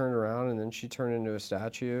 but she turned around and then she turned into a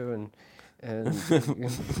statue and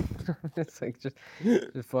it's like just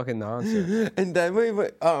fucking nonsense. And then I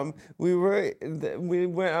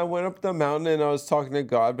went up the mountain and I was talking to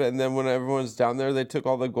God, and then when everyone's down there, they took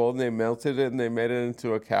all the gold and they melted it and they made it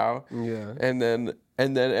into a cow. Yeah. And then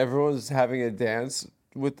everyone's having a dance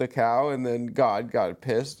with the cow, and then God got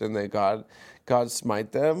pissed and God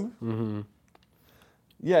smite them. Mm-hmm.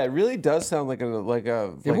 Yeah, it really does sound like it would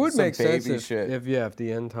make sense if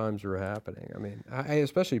the end times were happening. I mean,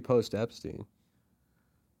 especially post Epstein.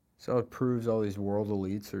 So it proves all these world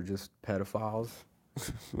elites are just pedophiles.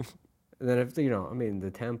 And then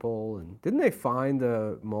the temple, and didn't they find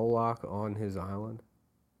the Moloch on his island?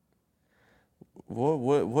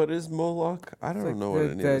 What is Moloch? I don't know what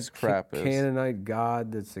any of this crap is. Canaanite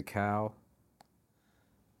god that's a cow.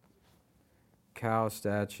 Cow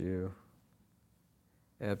statue.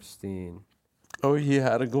 Epstein. Oh, he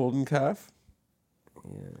had a golden calf?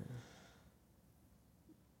 Yeah.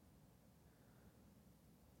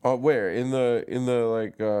 Oh, where? In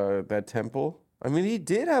the that temple? I mean, he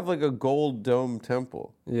did have like a gold dome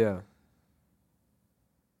temple. Yeah.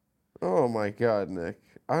 Oh my God, Nick.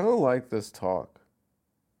 I don't like this talk.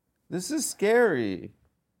 This is scary.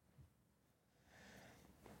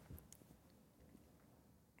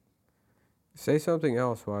 Say something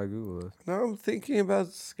else while I Google this. No, I'm thinking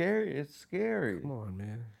about scary. It's scary. Come on,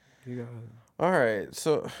 man. You gotta... All right,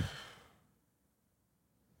 so...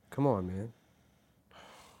 Come on, man.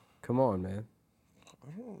 Come on, man.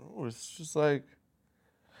 I don't know. It's just like...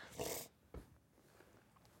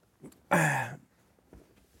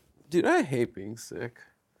 Dude, I hate being sick.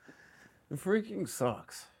 It freaking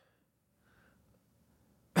sucks.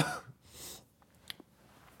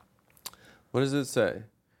 What does it say?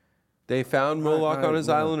 They found Moloch on his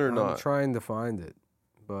island or not? I'm trying to find it,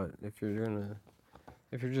 but if you've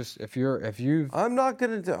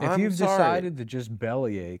decided to just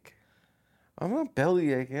bellyache, I'm not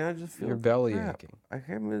belly aching. I just feel you're belly aching. I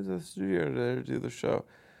came into the studio today to do the show,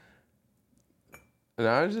 and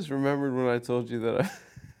I just remembered when I told you that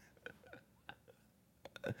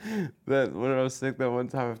that when I was sick that one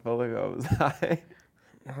time I felt like I was high.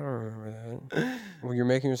 I don't remember that. Well, you're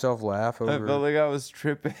making yourself laugh over... I felt like I was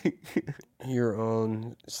tripping. Your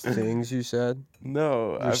own things you said?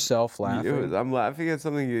 No. You're self-laughing? I'm laughing at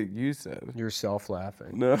something you said. You're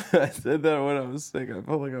self-laughing. No, I said that when I was sick. I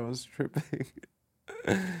felt like I was tripping.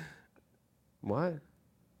 What?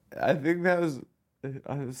 I think that was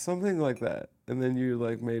something like that. And then you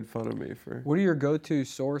like made fun of me for... What are your go-to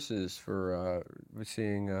sources for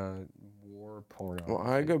seeing war porn? Well,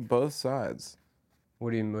 I go both sides.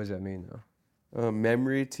 What does that mean, though?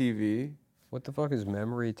 Memory TV. What the fuck is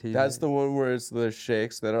memory TV? That's the one where it's the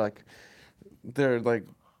sheikhs that are like, they're like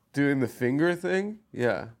doing the finger thing.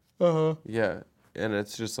 Yeah. Uh-huh. Yeah. And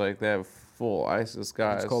it's just like they have full ISIS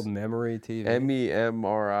guys. It's called memory TV.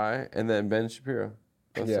 MEMRI. And then Ben Shapiro.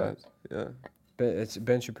 Both sides. Yeah. It's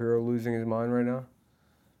Ben Shapiro losing his mind right now?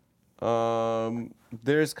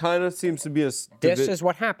 There's kind of seems to be a... This is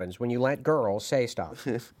what happens when you let girls say stuff.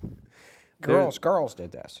 Girls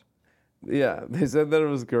did this. Yeah, they said that it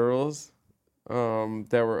was girls that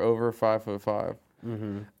were over 5'5".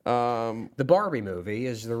 Mm-hmm. The Barbie movie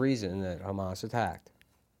is the reason that Hamas attacked.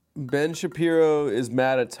 Ben Shapiro is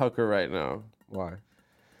mad at Tucker right now. Why?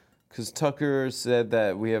 Because Tucker said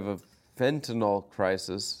that we have a fentanyl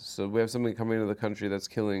crisis, so we have something coming into the country that's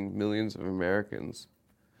killing millions of Americans.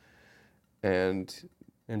 And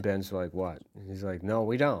Ben's like, what? He's like, no,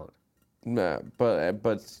 we don't. Nah,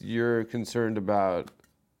 but you're concerned about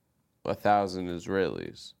 1,000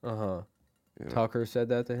 Israelis. Uh-huh. You know? Tucker said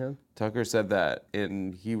that to him? Tucker said that,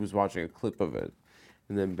 and he was watching a clip of it,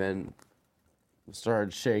 and then Ben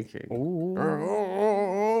started shaking. Ooh.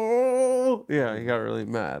 Yeah, he got really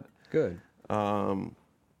mad. Good.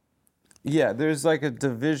 Yeah, there's like a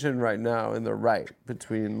division right now in the right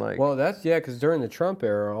between like... Well, because during the Trump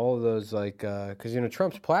era, all of those because,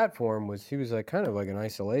 Trump's platform he was like kind of like an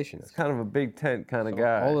isolationist. It's kind of a big tent kind of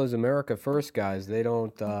guy. All those America First guys, they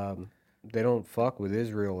don't fuck with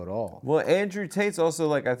Israel at all. Well, Andrew Tate's also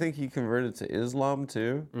like, I think he converted to Islam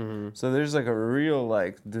too. Mm-hmm. So there's like a real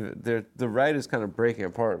the right is kind of breaking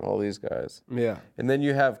apart in all these guys. Yeah. And then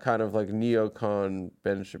you have kind of like neocon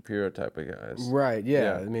Ben Shapiro type of guys. Right.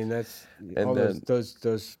 Yeah. I mean that's and all then,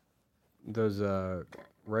 those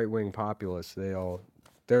right-wing populists.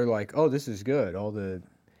 They're like, oh, this is good.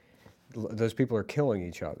 Those people are killing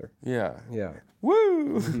each other. Yeah. Yeah.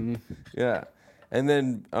 Woo. Mm-hmm. Yeah. And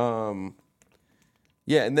then, and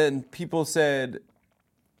then people said,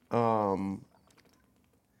 now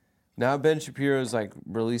Ben Shapiro's like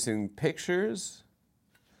releasing pictures,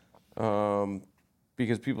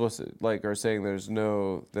 because people are saying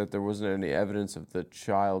that there wasn't any evidence of the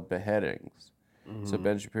child beheadings. Mm-hmm. So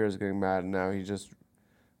Ben Shapiro's getting mad, and now he just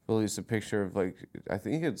released a picture of I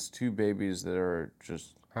think it's 2 babies that are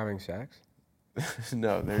just having sex.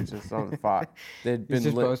 No, they're just on fire. They'd been He's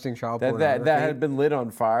just posting child pornography. That had been lit on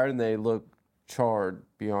fire, and they look charred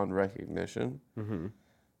beyond recognition. Mm-hmm.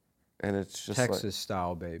 And it's just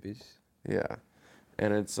Texas-style babies. Yeah,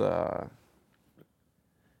 and it's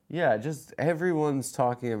just everyone's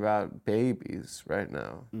talking about babies right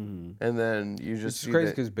now. Mm-hmm. And then you just it's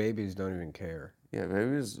crazy because babies don't even care. Yeah,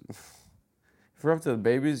 babies. If we're up to the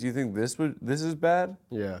babies, you think this is bad?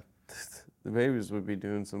 Yeah. The babies would be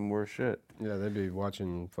doing some worse shit. Yeah, they'd be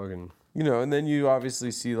watching fucking... and then you obviously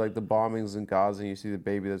see, the bombings in Gaza, and you see the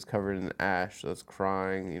baby that's covered in ash that's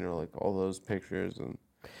crying, all those pictures. And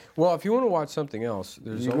well, if you want to watch something else,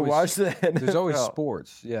 there's always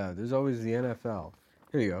sports. Yeah, there's always the NFL.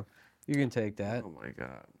 Here you go. You can take that. Oh, my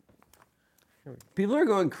God. People are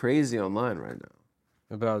going crazy online right now.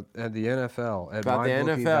 About the NFL. About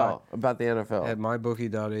the NFL. At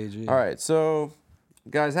mybookie.ag. All right, so...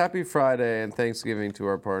 Guys, happy Friday and Thanksgiving to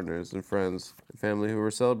our partners and friends and family who are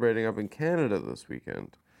celebrating up in Canada this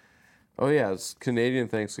weekend. Oh, yeah, it's Canadian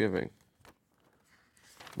Thanksgiving.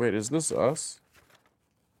 Wait, is this us?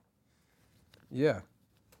 Yeah.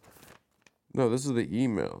 No, this is the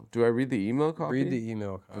email. Do I read the email copy? Read the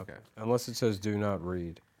email copy. Okay. Unless it says do not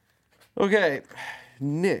read. Okay,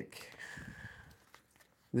 Nick.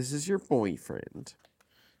 This is your boyfriend.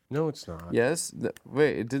 No, it's not. Yes?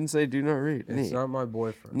 Wait, it didn't say do not read. It's Nick. not my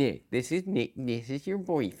boyfriend. Nick, this is Nick. This is your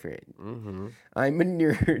boyfriend. Mm-hmm. I'm a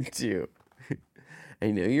nerd, too.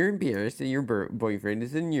 I know you're embarrassed that your boyfriend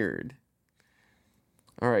is a nerd.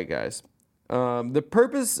 All right, guys. The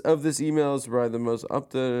purpose of this email is to provide the most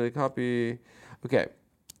up-to-date copy. Okay.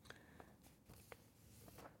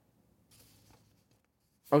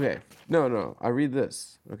 Okay. No. I read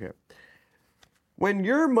this. Okay. When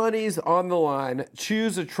your money's on the line,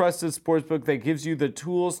 choose a trusted sportsbook that gives you the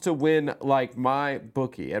tools to win, like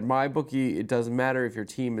MyBookie. At MyBookie, it doesn't matter if your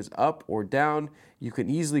team is up or down. You can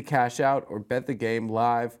easily cash out or bet the game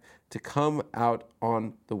live to come out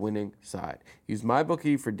on the winning side. Use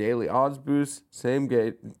MyBookie for daily odds boosts, same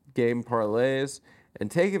game parlays, and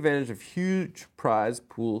take advantage of huge prize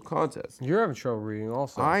pool contests. You're having trouble reading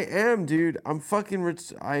also. I am, dude. I'm fucking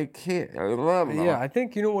rich. I can't. Yeah, I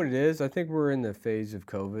think you know what it is? I think we're in the phase of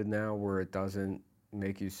COVID now where it doesn't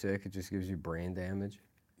make you sick. It just gives you brain damage.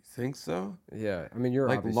 You think so? Yeah. I mean, you're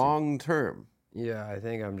like obviously... long term. Yeah, I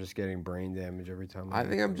think I'm just getting brain damage every time. I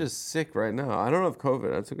think I'm just sick right now. I don't have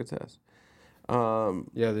COVID. I took a test.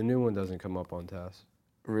 Yeah, the new one doesn't come up on tests.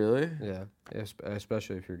 Really? Yeah,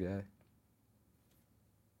 especially if you're gay.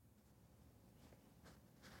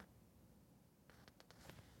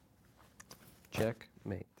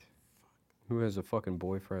 Checkmate. Who has a fucking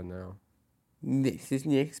boyfriend now? This is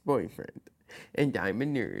Nick's boyfriend, and I'm a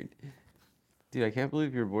nerd. Dude, I can't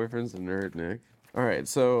believe your boyfriend's a nerd, Nick. All right,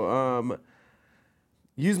 so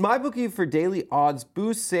use MyBookie for daily odds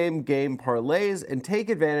boost, same game parlays, and take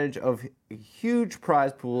advantage of huge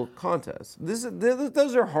prize pool contests.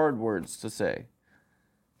 Those are hard words to say.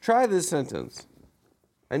 Try this sentence.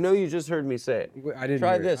 I know you just heard me say it. I didn't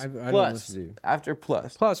Try hear this. it. I Plus, didn't listen to you. After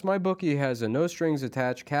plus. Plus, MyBookie has a no strings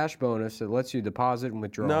attached cash bonus that lets you deposit and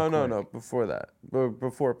withdraw. No. Before that.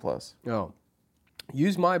 Before plus. Oh.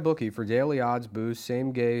 Use MyBookie for daily odds boost,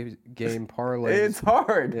 same game parlays. It's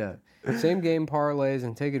hard. Yeah. Same game parlays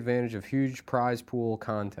and take advantage of huge prize pool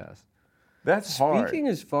contests. That's hard. Speaking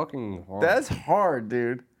is fucking hard. That's hard,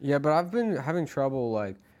 dude. Yeah, but I've been having trouble,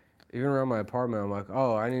 like, even around my apartment, I'm like,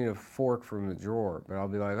 oh, I need a fork from the drawer. But I'll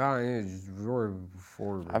be like, oh, I need a drawer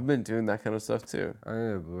for... I've been doing that kind of stuff, too. I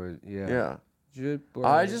need a board. Yeah. Yeah.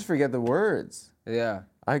 I just forget the words. Yeah.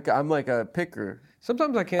 I'm like a picker.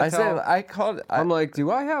 Sometimes I can't tell. I'm like, do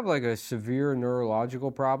I have like a severe neurological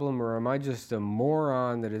problem, or am I just a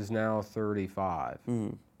moron that is now 35?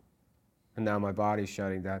 And now my body's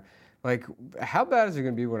shutting down. Like, how bad is it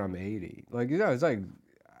going to be when I'm 80? Like, you know, it's like,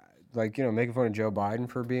 you know, making fun of Joe Biden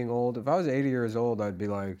for being old. If I was 80 years old, I'd be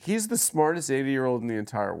like... He's the smartest 80-year-old in the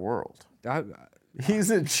entire world. He's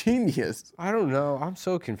a genius. I don't know. I'm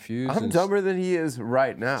so confused. I'm dumber than he is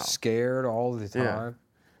right now. Scared all the time. Yeah.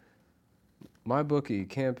 MyBookie,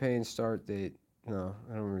 campaign start date. No,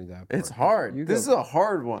 I don't read that part. It's hard. This is a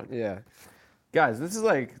hard one. Yeah. Guys, this is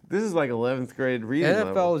like 11th grade reading NFL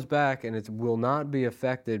level. is back, and it will not be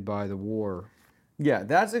affected by the war. Yeah,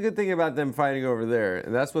 that's a good thing about them fighting over there.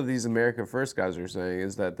 And that's what these America First guys are saying,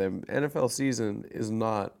 is that the NFL season is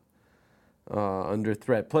not under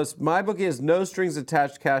threat. Plus, MyBookie has no strings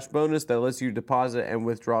attached cash bonus that lets you deposit and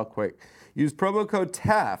withdraw quick. Use promo code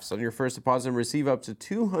TAFS on your first deposit and receive up to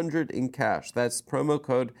 $200 in cash. That's promo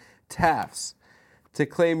code TAFS to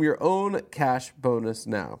claim your own cash bonus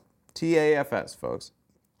now. TAFS, folks.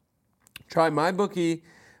 Try MyBookie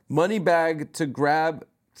money bag to grab...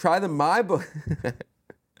 Try the MyBookie.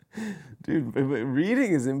 Dude,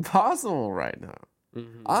 reading is impossible right now.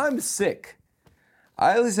 Mm-hmm. I'm sick.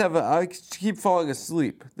 I keep falling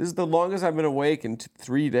asleep. This is the longest I've been awake in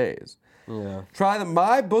 3 days. Yeah. Try the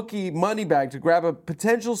MyBookie money bag to grab a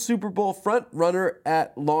potential Super Bowl front runner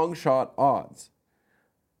at long shot odds.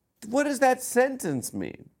 What does that sentence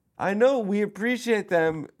mean? I know we appreciate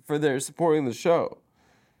them for their supporting the show.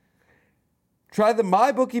 Try the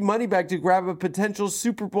MyBookie money bag to grab a potential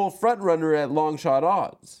Super Bowl frontrunner at long shot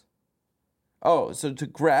odds. Oh, so to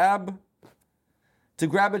grab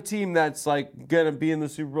a team that's like gonna be in the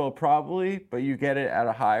Super Bowl probably, but you get it at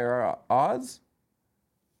a higher odds?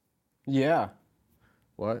 Yeah.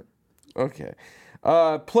 What? Okay.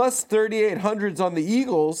 Plus 3,800s on the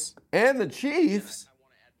Eagles and the Chiefs. I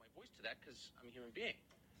want to add my voice to that because I'm a human being.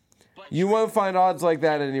 You won't find odds like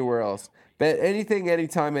that anywhere else. Bet anything,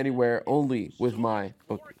 anytime, anywhere, only with my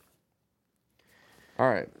bookie. All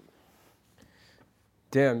right.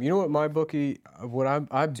 Damn, you know what my bookie? What I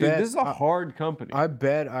bet. Dude, this is a hard company. I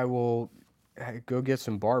bet I will go get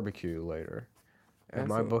some barbecue later at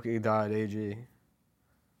mybookie.ag.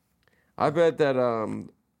 I bet that I'm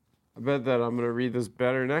gonna read this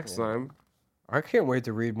better next time. I can't wait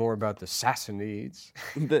to read more about the Sassanids.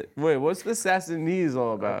 Wait, what's the Sassanids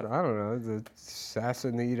all about? I don't know. The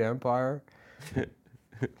Sassanid Empire.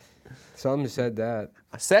 Some said that.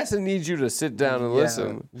 Assassin needs you to sit down and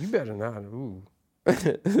listen. You better not. Ooh. They're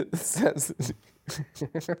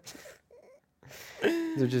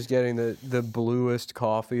just getting the bluest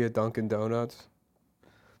coffee at Dunkin' Donuts.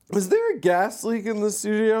 Was there a gas leak in the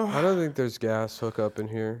studio? I don't think there's gas hookup in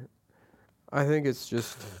here. I think it's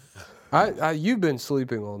just... You've been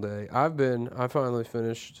sleeping all day. I finally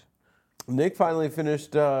finished. Nick finally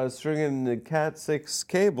finished stringing the Cat 6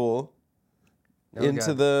 cable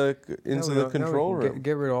into the control room.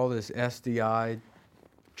 Get rid of all this SDI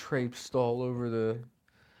traipsed all over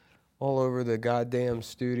the goddamn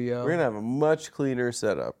studio. We're gonna have a much cleaner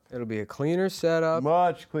setup. It'll be a cleaner setup.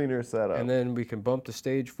 Much cleaner setup. And then we can bump the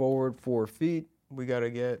stage forward 4 feet. I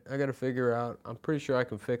gotta figure out. I'm pretty sure I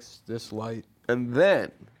can fix this light. And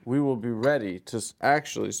then we will be ready to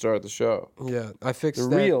actually start the show. Yeah, I fixed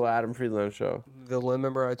the real Adam Friedland show.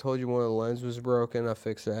 Remember I told you one of the lenses was broken? I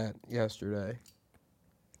fixed that yesterday.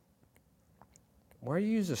 Why do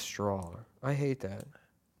you use a straw? I hate that.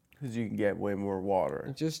 Because you can get way more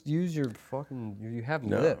water. Just use your fucking... You have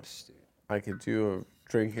lips, dude. I could do a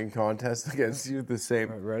drinking contest against you the same...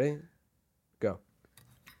 All right, ready? Go.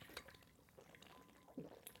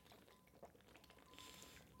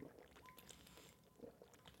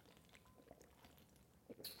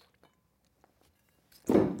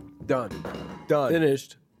 Done.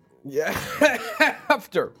 Finished. Yeah.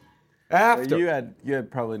 After. You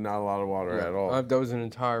had probably not a lot of water at all. That was an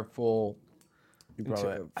entire full... You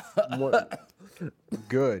probably...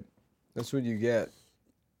 Good. That's what you get.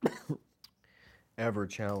 Ever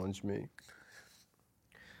challenge me.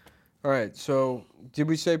 All right, so did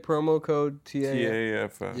we say promo code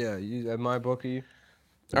TAF? TAF. Yeah, you at MyBookie.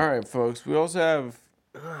 All right, folks. We also have...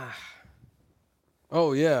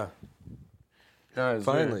 Oh, yeah. Guys,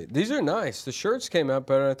 finally. These are nice. The shirts came out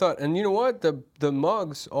better than I thought. And you know what? The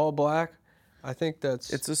mugs, all black, I think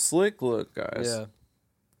that's... It's a slick look, guys. Yeah.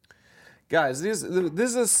 Guys, this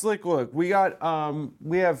is a slick look. We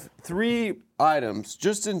have 3 items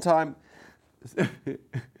just in time.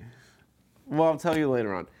 Well, I'll tell you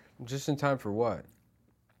later on. Just in time for what?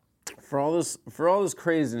 For all this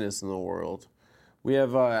craziness in the world, we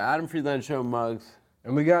have Adam Friedland Show mugs.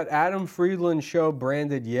 And we got Adam Friedland Show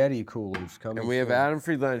branded Yeti coolers coming. And we have Adam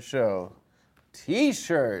Friedland Show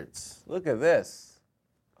T-shirts. Look at this.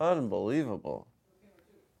 Unbelievable.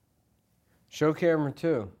 Show camera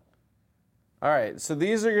 2. All right, so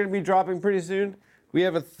these are going to be dropping pretty soon. We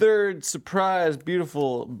have a third surprise,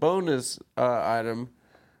 beautiful bonus item,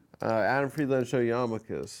 Adam Friedland Show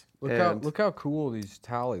yarmulkes. Look how cool these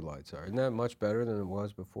tally lights are. Isn't that much better than it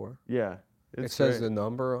was before? Yeah. It says the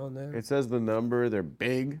number on there. It says the number. They're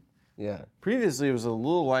big. Yeah. Previously, it was a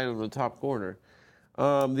little light on the top corner. The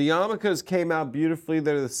yarmulkes came out beautifully.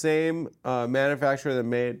 They're the same manufacturer that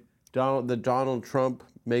made the Donald Trump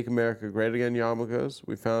Make America Great Again yarmulkes.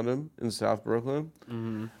 We found him in South Brooklyn.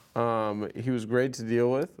 Mm-hmm. He was great to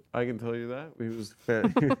deal with. I can tell you that. He was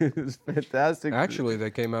fantastic. Actually,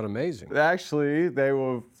 they came out amazing. Actually, they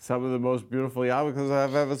were some of the most beautiful yarmulkes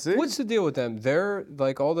I've ever seen. What's the deal with them? They're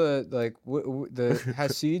like all the the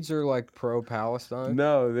Hasids are like pro-Palestine.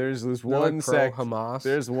 No, there's this one sect. Pro-Hamas.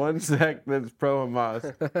 There's one sect that's pro-Hamas.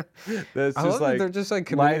 That's they're just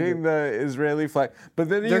like lighting the Israeli flag. But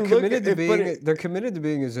then they're committed to being. They're committed to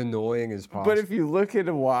being as annoying as possible. But if you look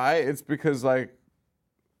into why, it's because like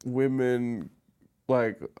women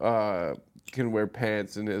can wear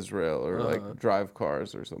pants in Israel or like drive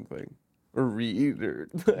cars or something or read or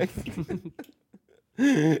like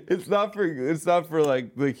it's not for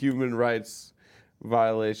like the human rights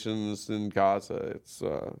violations in Gaza. It's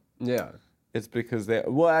because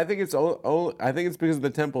I think it's because of the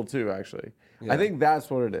temple too, actually. Yeah. I think that's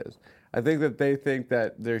what it is. I think that they think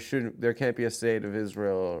that there can't be a state of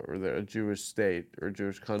Israel or a Jewish state or a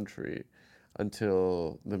Jewish country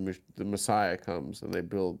until the Messiah comes and they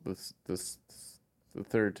build the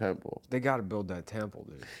third temple. They got to build that temple,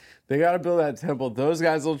 dude. They got to build that temple. Those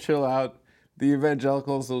guys will chill out. The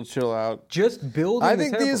evangelicals will chill out. Just building I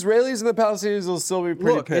think the Israelis and the Palestinians will still be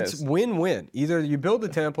pretty pissed. It's win-win. Either you build the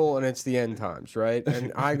temple and it's the end times, right?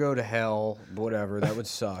 And I go to hell, whatever. That would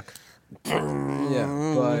suck.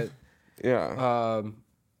 Yeah, but... Yeah.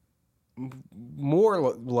 more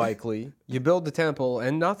likely, you build the temple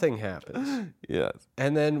and nothing happens. Yes.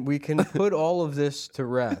 And then we can put all of this to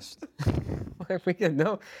rest. We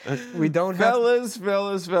don't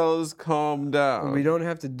Fellas, calm down. We don't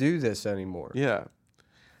have to do this anymore. Yeah.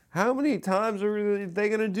 How many times are they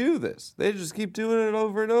going to do this? They just keep doing it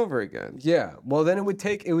over and over again. Yeah. Well, then it would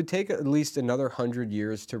take at least another 100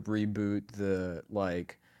 years to reboot the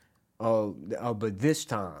but this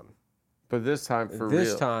time. But this time for real.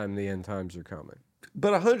 This time the end times are coming.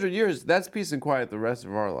 But 100 years, that's peace and quiet the rest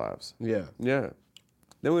of our lives. Yeah. Yeah.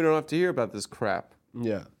 Then we don't have to hear about this crap.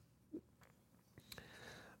 Yeah.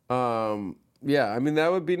 Yeah, I mean,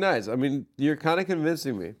 that would be nice. I mean, you're kind of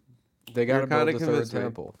convincing me. They got to build the third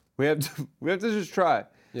temple. We have to just try.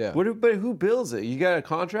 Yeah. But who builds it? You got a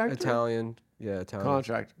contractor? Italian. Yeah, Italian.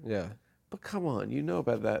 Contractor. Yeah. But come on, you know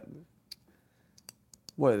about that.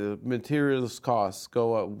 What, the materials costs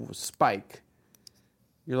go up, spike.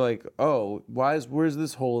 You're like, oh, where's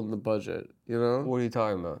this hole in the budget? You know? What are you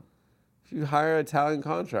talking about? If you hire Italian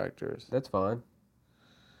contractors. That's fine.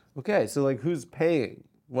 Okay, so like who's paying?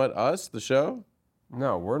 What, us, the show?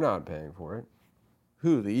 No, we're not paying for it.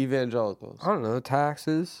 Who, the evangelicals? I don't know,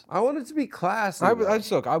 taxes. I want it to be classy.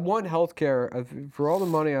 Look, I want health care. For all the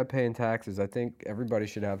money I pay in taxes, I think everybody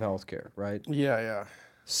should have health care, right? Yeah.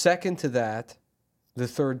 Second to that, the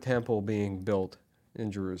third temple being built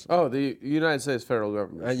in Jerusalem. Oh, the United States federal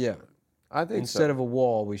government. Yeah. I think Instead of a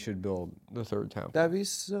wall, we should build the third temple. That'd be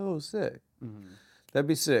so sick. Mm-hmm. That'd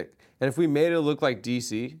be sick. And if we made it look like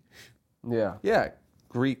DC, yeah,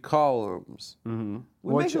 Greek columns. Mm-hmm.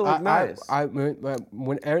 We make it look nice.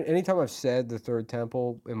 Anytime I've said the third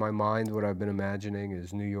temple, in my mind, what I've been imagining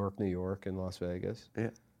is New York, and Las Vegas. Yeah.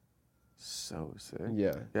 So sick.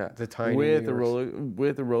 Yeah. The tiny with the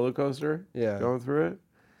roller coaster. Yeah. Going through it.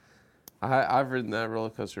 I've ridden that roller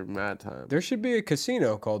coaster mad time. There should be a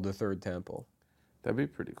casino called the Third Temple. That'd be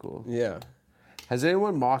pretty cool. Yeah. Has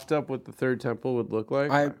anyone mocked up what the third temple would look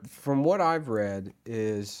like? From what I've read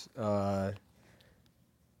is no.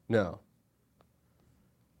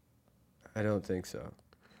 I don't think so.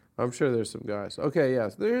 I'm sure there's some guys. Okay,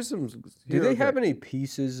 yes. There's some. Do they have any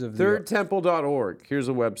pieces of thirdtemple.org. Here's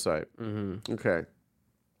a website. Mm-hmm. Okay.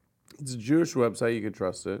 It's a Jewish website. You can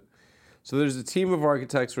trust it. So there's a team of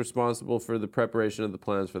architects responsible for the preparation of the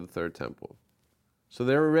plans for the third temple. So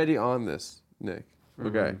they're already on this, Nick.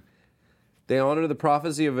 Okay. Mm-hmm. They honor the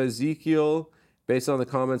prophecy of Ezekiel based on the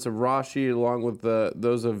comments of Rashi, along with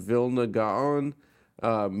those of Vilna Gaon,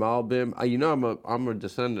 Malbim. You know, I'm a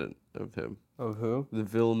descendant of him. Of who? The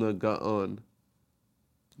Vilna Gaon.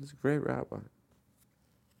 He's a great rabbi.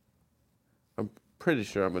 I'm pretty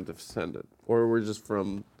sure I'm a descendant, or we're just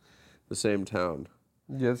from the same town.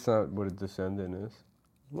 Yeah, that's not what a descendant is.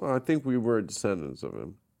 Well, I think we were descendants of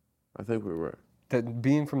him. I think we were. That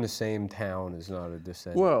being from the same town is not a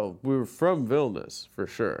descendant. Well, we were from Vilnius, for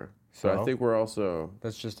sure. So I think we're also...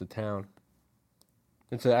 That's just a town.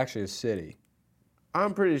 It's actually a city.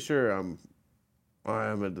 I'm pretty sure I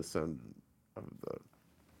am a descendant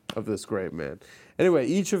of this great man. Anyway,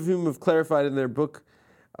 each of whom have clarified in their book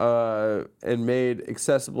and made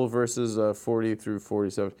accessible verses 40 through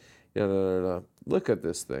 47. Look at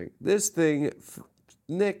this thing. This thing,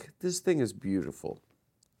 Nick, this thing is beautiful.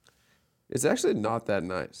 It's actually not that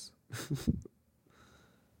nice.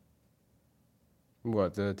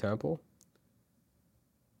 What, the temple?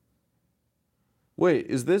 Wait,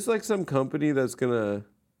 is this like some company that's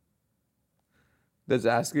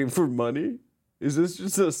asking for money? Is this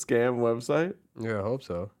just a scam website? Yeah, I hope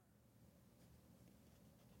so.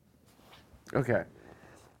 Okay.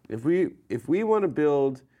 If we want to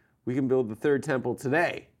build, we can build the third temple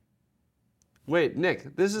today. Wait,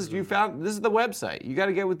 Nick, this is the website. You got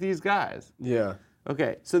to get with these guys. Yeah.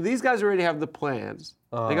 Okay, so these guys already have the plans.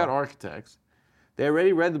 They got architects. They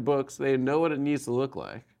already read the books. They know what it needs to look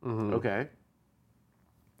like. Mm-hmm. Okay.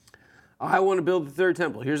 I want to build the third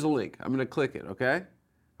temple. Here's a link. I'm going to click it, okay?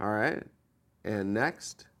 All right. And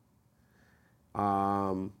next.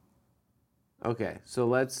 Okay,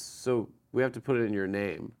 so we have to put it in your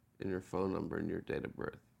name, and your phone number, and your date of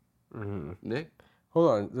birth. Mm-hmm. Nick? Hold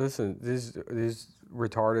on, listen. These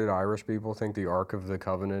retarded Irish people think the Ark of the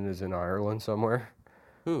Covenant is in Ireland somewhere.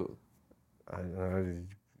 Who?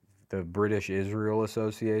 The British Israel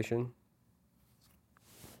Association.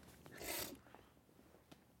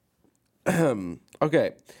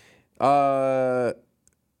 Okay.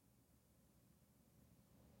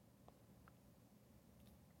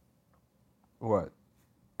 What?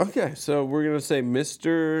 Okay, so we're going to say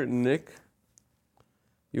Mr. Nick.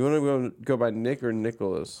 You want to go by Nick or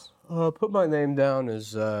Nicholas? Put my name down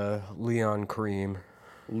as Leon Cream.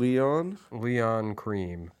 Leon? Leon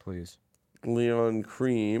Cream, please. Leon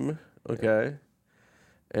Cream. Okay.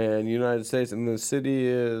 And United States. And the city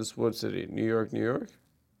is, what city? New York, New York?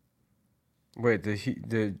 Wait,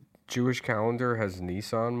 the Jewish calendar has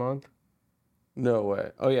Nissan month? No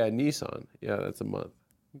way. Oh, yeah, Nissan. Yeah, that's a month.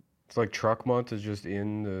 It's like truck month is just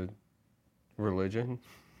in the religion.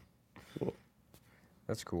 Cool.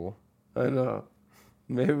 That's cool. I know.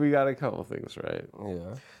 Maybe we got a couple things right.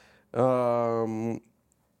 Yeah.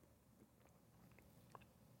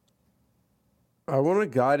 I want a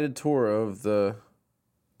guided tour of the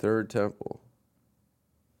third temple.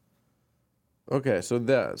 Okay, so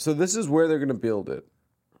this is where they're going to build it.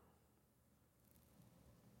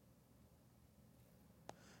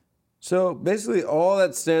 So basically all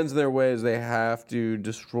that stands in their way is they have to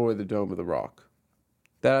destroy the Dome of the Rock.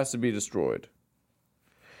 That has to be destroyed.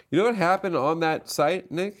 You know what happened on that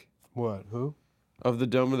site, Nick? What? Who? Of the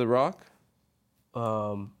Dome of the Rock?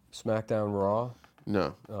 SmackDown Raw?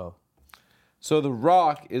 No. Oh. So the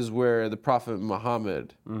Rock is where the Prophet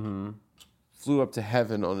Muhammad flew up to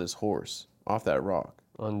heaven on his horse, off that rock.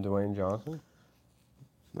 On Dwayne Johnson?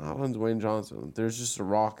 Not on Dwayne Johnson. There's just a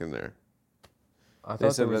rock in there. I They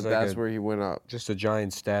thought said there was that's where he went up. just a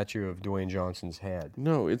giant statue of Dwayne Johnson's head.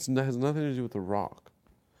 No, it has nothing to do with the rock.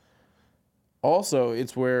 Also,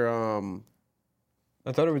 it's where I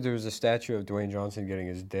thought there was a statue of Dwayne Johnson getting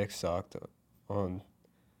his dick sucked on.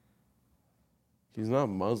 he's not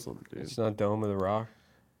Muslim, dude. It's not Dome of the Rock.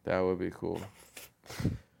 That would be cool.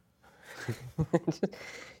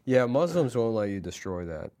 Yeah, Muslims won't let you destroy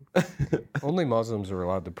that. Only Muslims are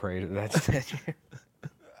allowed to pray to that statue.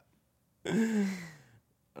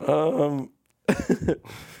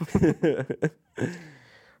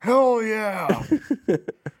 Hell yeah!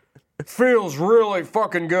 Feels really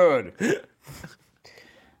fucking good.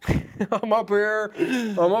 I'm up here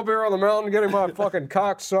on the mountain getting my fucking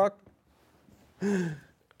cock sucked.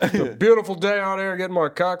 It's a beautiful day out here getting my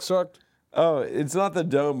cock sucked. Oh, it's not the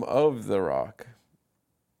Dome of the Rock.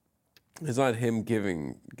 It's not him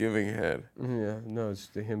giving head. Yeah, no, it's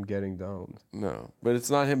him getting domed. No, but it's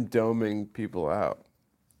not him doming people out.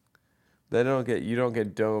 You don't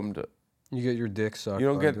get domed. You get your dick sucked. You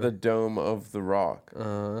don't get the Dome of the Rock.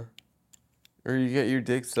 Uh-huh. Or you get your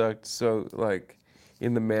dick sucked so like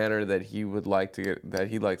in the manner that he likes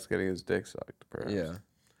getting his dick sucked, perhaps. Yeah.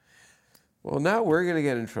 Well, now we're gonna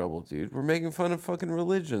get in trouble, dude. We're making fun of fucking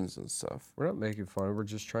religions and stuff. We're not making fun. We're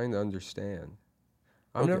just trying to understand.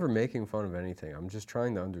 I'm Okay. never making fun of anything. I'm just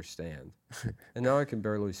trying to understand. And now I can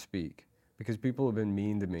barely speak because people have been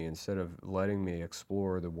mean to me instead of letting me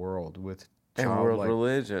explore the world with And world childlike,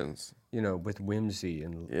 religions. with whimsy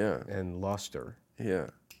and and luster. Yeah.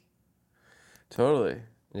 Totally.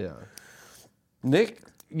 Yeah, Nick,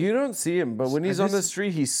 you don't see him, but when he's on the just-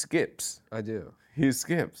 street, he skips. I do. He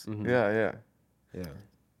skips. Mhm. Yeah. Yeah,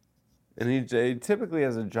 And he typically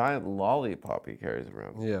has a giant lollipop he carries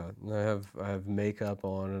around. yeah. And I have makeup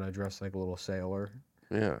on and I dress like a little sailor.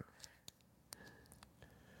 Yeah.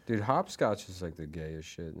 Dude, hopscotch is like the gayest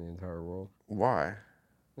shit in the entire world. Why?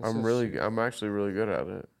 It's I'm actually really good at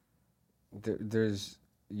it.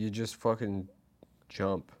 You just fucking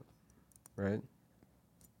jump, right?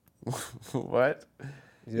 What?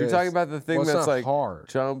 Yeah, You're talking about the thing well, it's that's not like hard.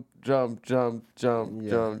 jump, jump, jump, jump, Yeah.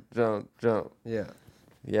 jump, jump, jump. Yeah.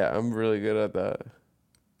 Yeah, I'm really good at that.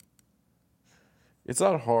 It's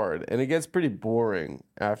not hard, and it gets pretty boring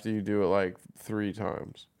after you do it like 3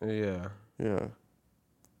 times. Yeah. Yeah.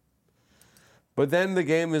 But then the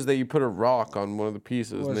game is that you put a rock on one of the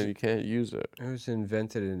pieces, and then you can't use it. It was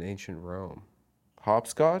invented in ancient Rome.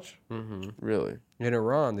 Hopscotch? Mm-hmm. Really? In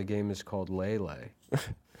Iran, the game is called Lele.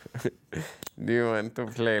 Do you want to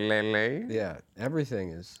play Lele? Yeah,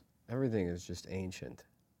 everything is just ancient.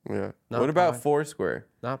 Yeah. Not What about pod- Foursquare?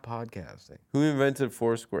 Not podcasting. Who invented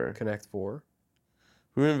Foursquare? Connect 4?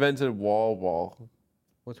 Who invented Wall?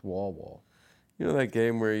 What's wall? You know that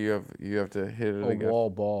game where you have to hit it Oh, again? wall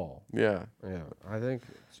ball. Yeah. Yeah, I think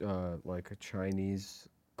like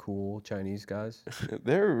cool Chinese guys.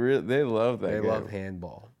 They love that game. They love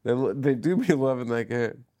handball. They do be loving that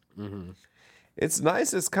game. Mm-hmm. It's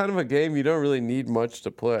nice. It's kind of a game you don't really need much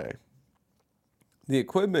to play. The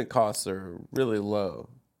equipment costs are really low.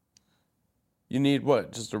 You need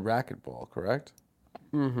what? Just a racquetball, correct?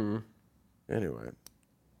 Mm-hmm. Anyway.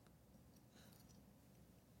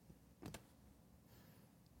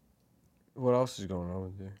 What else is going on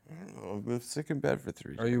with you? I don't know. I've been sick in bed for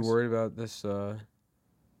 3 days. Are you worried about this?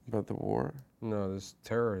 About the war? No, this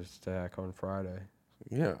terrorist attack on Friday.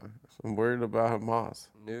 Yeah. I'm worried about Hamas.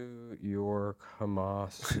 New York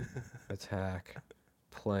Hamas attack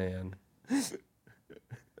plan.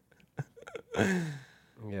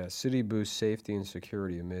 Yeah, city boosts safety and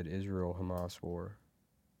security amid Israel-Hamas war.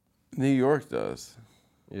 New York does.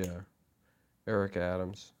 Yeah. Eric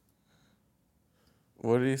Adams.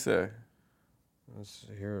 What did he say? Let's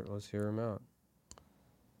hear him out.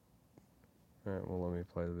 All right, well, let me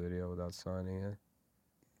play the video without signing in.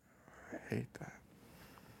 I hate that.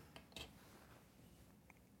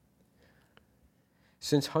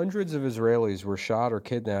 Since hundreds of Israelis were shot or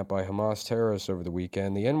kidnapped by Hamas terrorists over the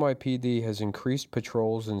weekend, the NYPD has increased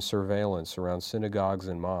patrols and surveillance around synagogues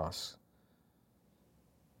and mosques.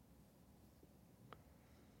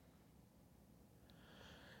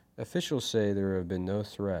 Officials say there have been no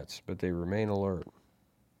threats, but they remain alert.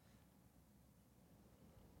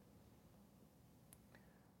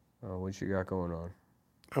 What you got going on?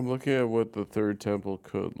 I'm looking at what the third temple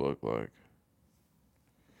could look like.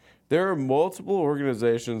 There are multiple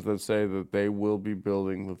organizations that say that they will be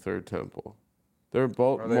building the third temple. There are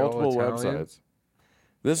multiple websites.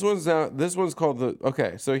 This one's called the.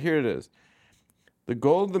 Okay, so here it is. The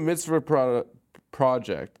goal of the Mitzvah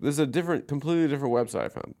project. This is a completely different website I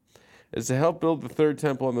found. Is to help build the third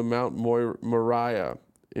temple on the Mount Moriah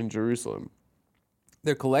in Jerusalem.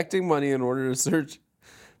 They're collecting money in order to search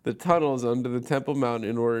the tunnels under the Temple Mount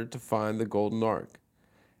in order to find the Golden Ark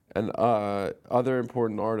and other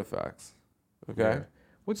important artifacts. Okay? Yeah.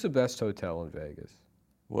 What's the best hotel in Vegas?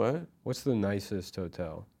 What? What's the nicest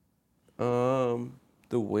hotel? The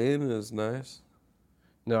Wynn is nice.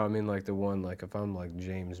 No, I mean like the one, like if I'm like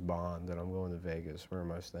James Bond and I'm going to Vegas, where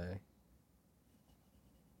am I staying?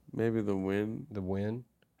 Maybe the Wynn. The Wynn?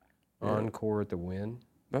 Yeah. Encore at the Wynn?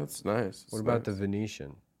 That's nice. What about the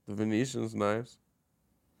Venetian? The Venetian's nice.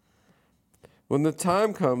 When the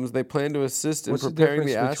time comes, they plan to assist in preparing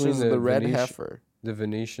the ashes of the red heifer. The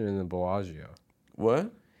Venetian and the Bellagio.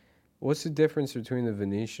 What? What's the difference between the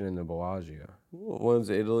Venetian and the Bellagio? Well, one's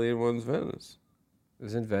Italy and one's Venice.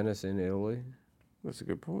 Isn't Venice in Italy? That's a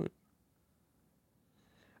good point.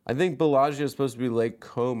 I think Bellagio is supposed to be Lake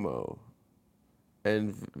Como,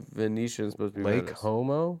 and Venetian is supposed to be Lake Venice.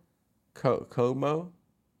 Como? Como?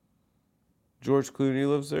 George Clooney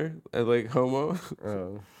lives there at Lake Como.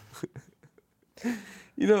 Oh.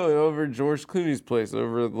 You know, over George Clooney's place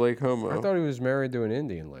over at Lake Como. I thought he was married to an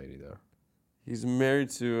Indian lady, though. He's married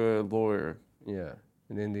to a lawyer. Yeah,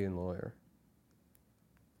 an Indian lawyer.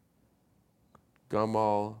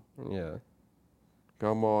 Gamal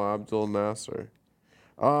Abdul Nasser.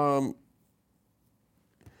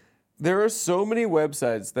 There are so many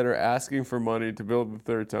websites that are asking for money to build the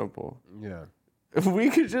third temple. Yeah. If we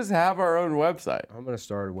could just have our own website. I'm going to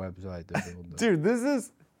start a website to build Dude,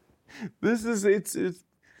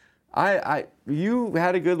 you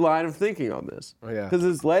had a good line of thinking on this. Oh, yeah. Because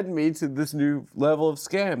it's led me to this new level of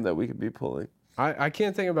scam that we could be pulling. I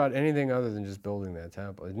can't think about anything other than just building that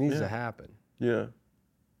temple. It needs to happen. Yeah.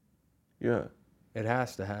 Yeah. It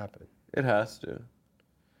has to happen. It has to.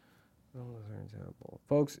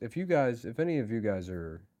 Folks, if any of you guys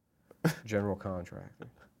are general contractor.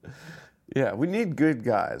 Yeah, we need good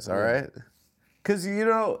guys, all right? Because,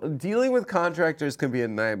 dealing with contractors can be a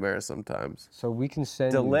nightmare sometimes. So we can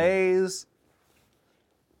send delays,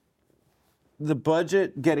 the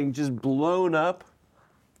budget getting just blown up.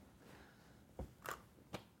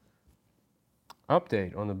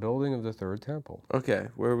 Update on the building of the third temple. Okay,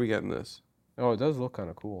 where are we getting this? Oh, it does look kind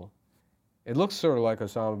of cool. It looks sort of like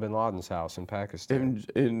Osama bin Laden's house in Pakistan.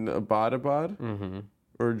 In Abbottabad? Mm-hmm.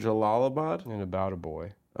 Or Jalalabad? In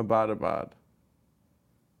Abbottabad.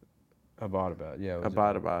 Abbottabad, yeah.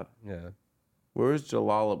 Abbottabad. Yeah. Where was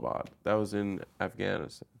Jalalabad? That was in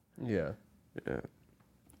Afghanistan. Yeah. Yeah.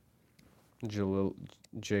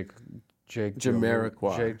 Jake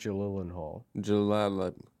Jamiroquai. Jake Gyllenhaal.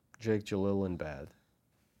 Jake Gyllenbad.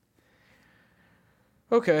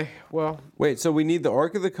 Okay, well. Wait, so we need the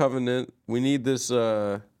Ark of the Covenant. We need this,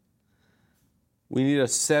 we need a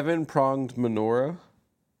 7-pronged menorah.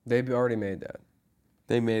 They've already made that.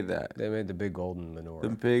 They made that. They made the big golden menorah. The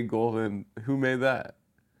big golden, who made that?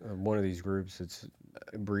 One of these groups that's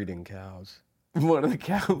breeding cows. One of the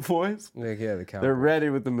cowboys? Yeah, the cowboys. They're ready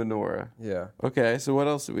with the menorah. Yeah. Okay, so what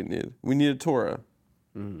else do we need? We need a Torah.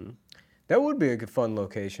 Mm-hmm. That would be a good, fun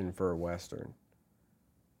location for a Western.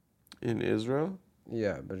 In Israel?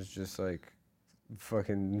 Yeah, but it's just like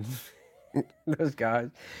fucking those guys.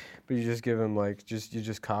 But you just give them you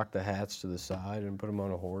just cock the hats to the side and put them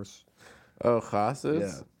on a horse. Oh, chassis?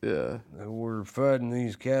 Yeah. We're fighting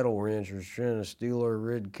these cattle ranchers trying to steal our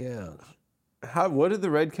red cows. What did the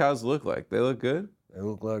red cows look like? They look good? They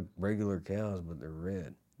look like regular cows, but they're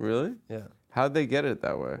red. Really? Yeah. How'd they get it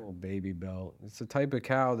that way? A little baby belt. It's a type of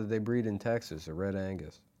cow that they breed in Texas, a red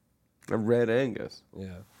Angus. A red Angus?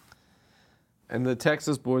 Yeah. And the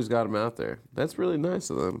Texas boys got him out there. That's really nice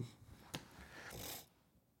of them.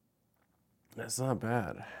 That's not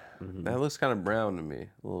bad. Mm-hmm. That looks kind of brown to me,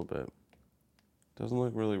 a little bit. Doesn't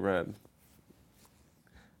look really red.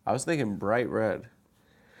 I was thinking bright red.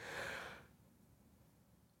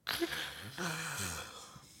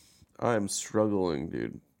 I am struggling,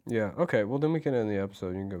 dude. Yeah, okay. Well, then we can end the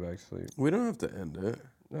episode. You can go back to sleep. We don't have to end it.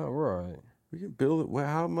 No, we're all right. We can build it. Well,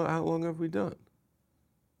 how long have we done?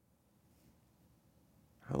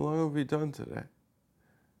 How long have we done today?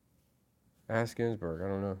 Ask Ginsburg. I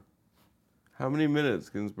don't know. How many minutes,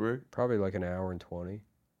 Ginsburg? Probably like an hour and 20.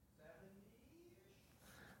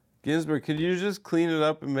 Ginsburg, could you just clean it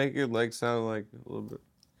up and make it like sound like a little bit?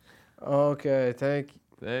 Okay,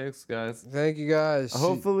 Thanks, guys. Thank you, guys.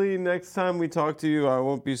 Hopefully next time we talk to you, I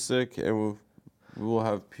won't be sick and we'll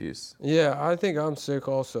have peace. Yeah, I think I'm sick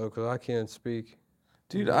also because I can't speak.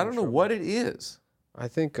 Dude, I don't know what it is. I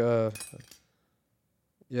think, yeah,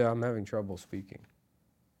 I'm having trouble speaking.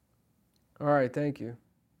 All right, thank you.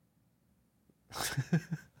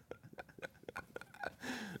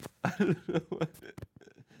 I don't know what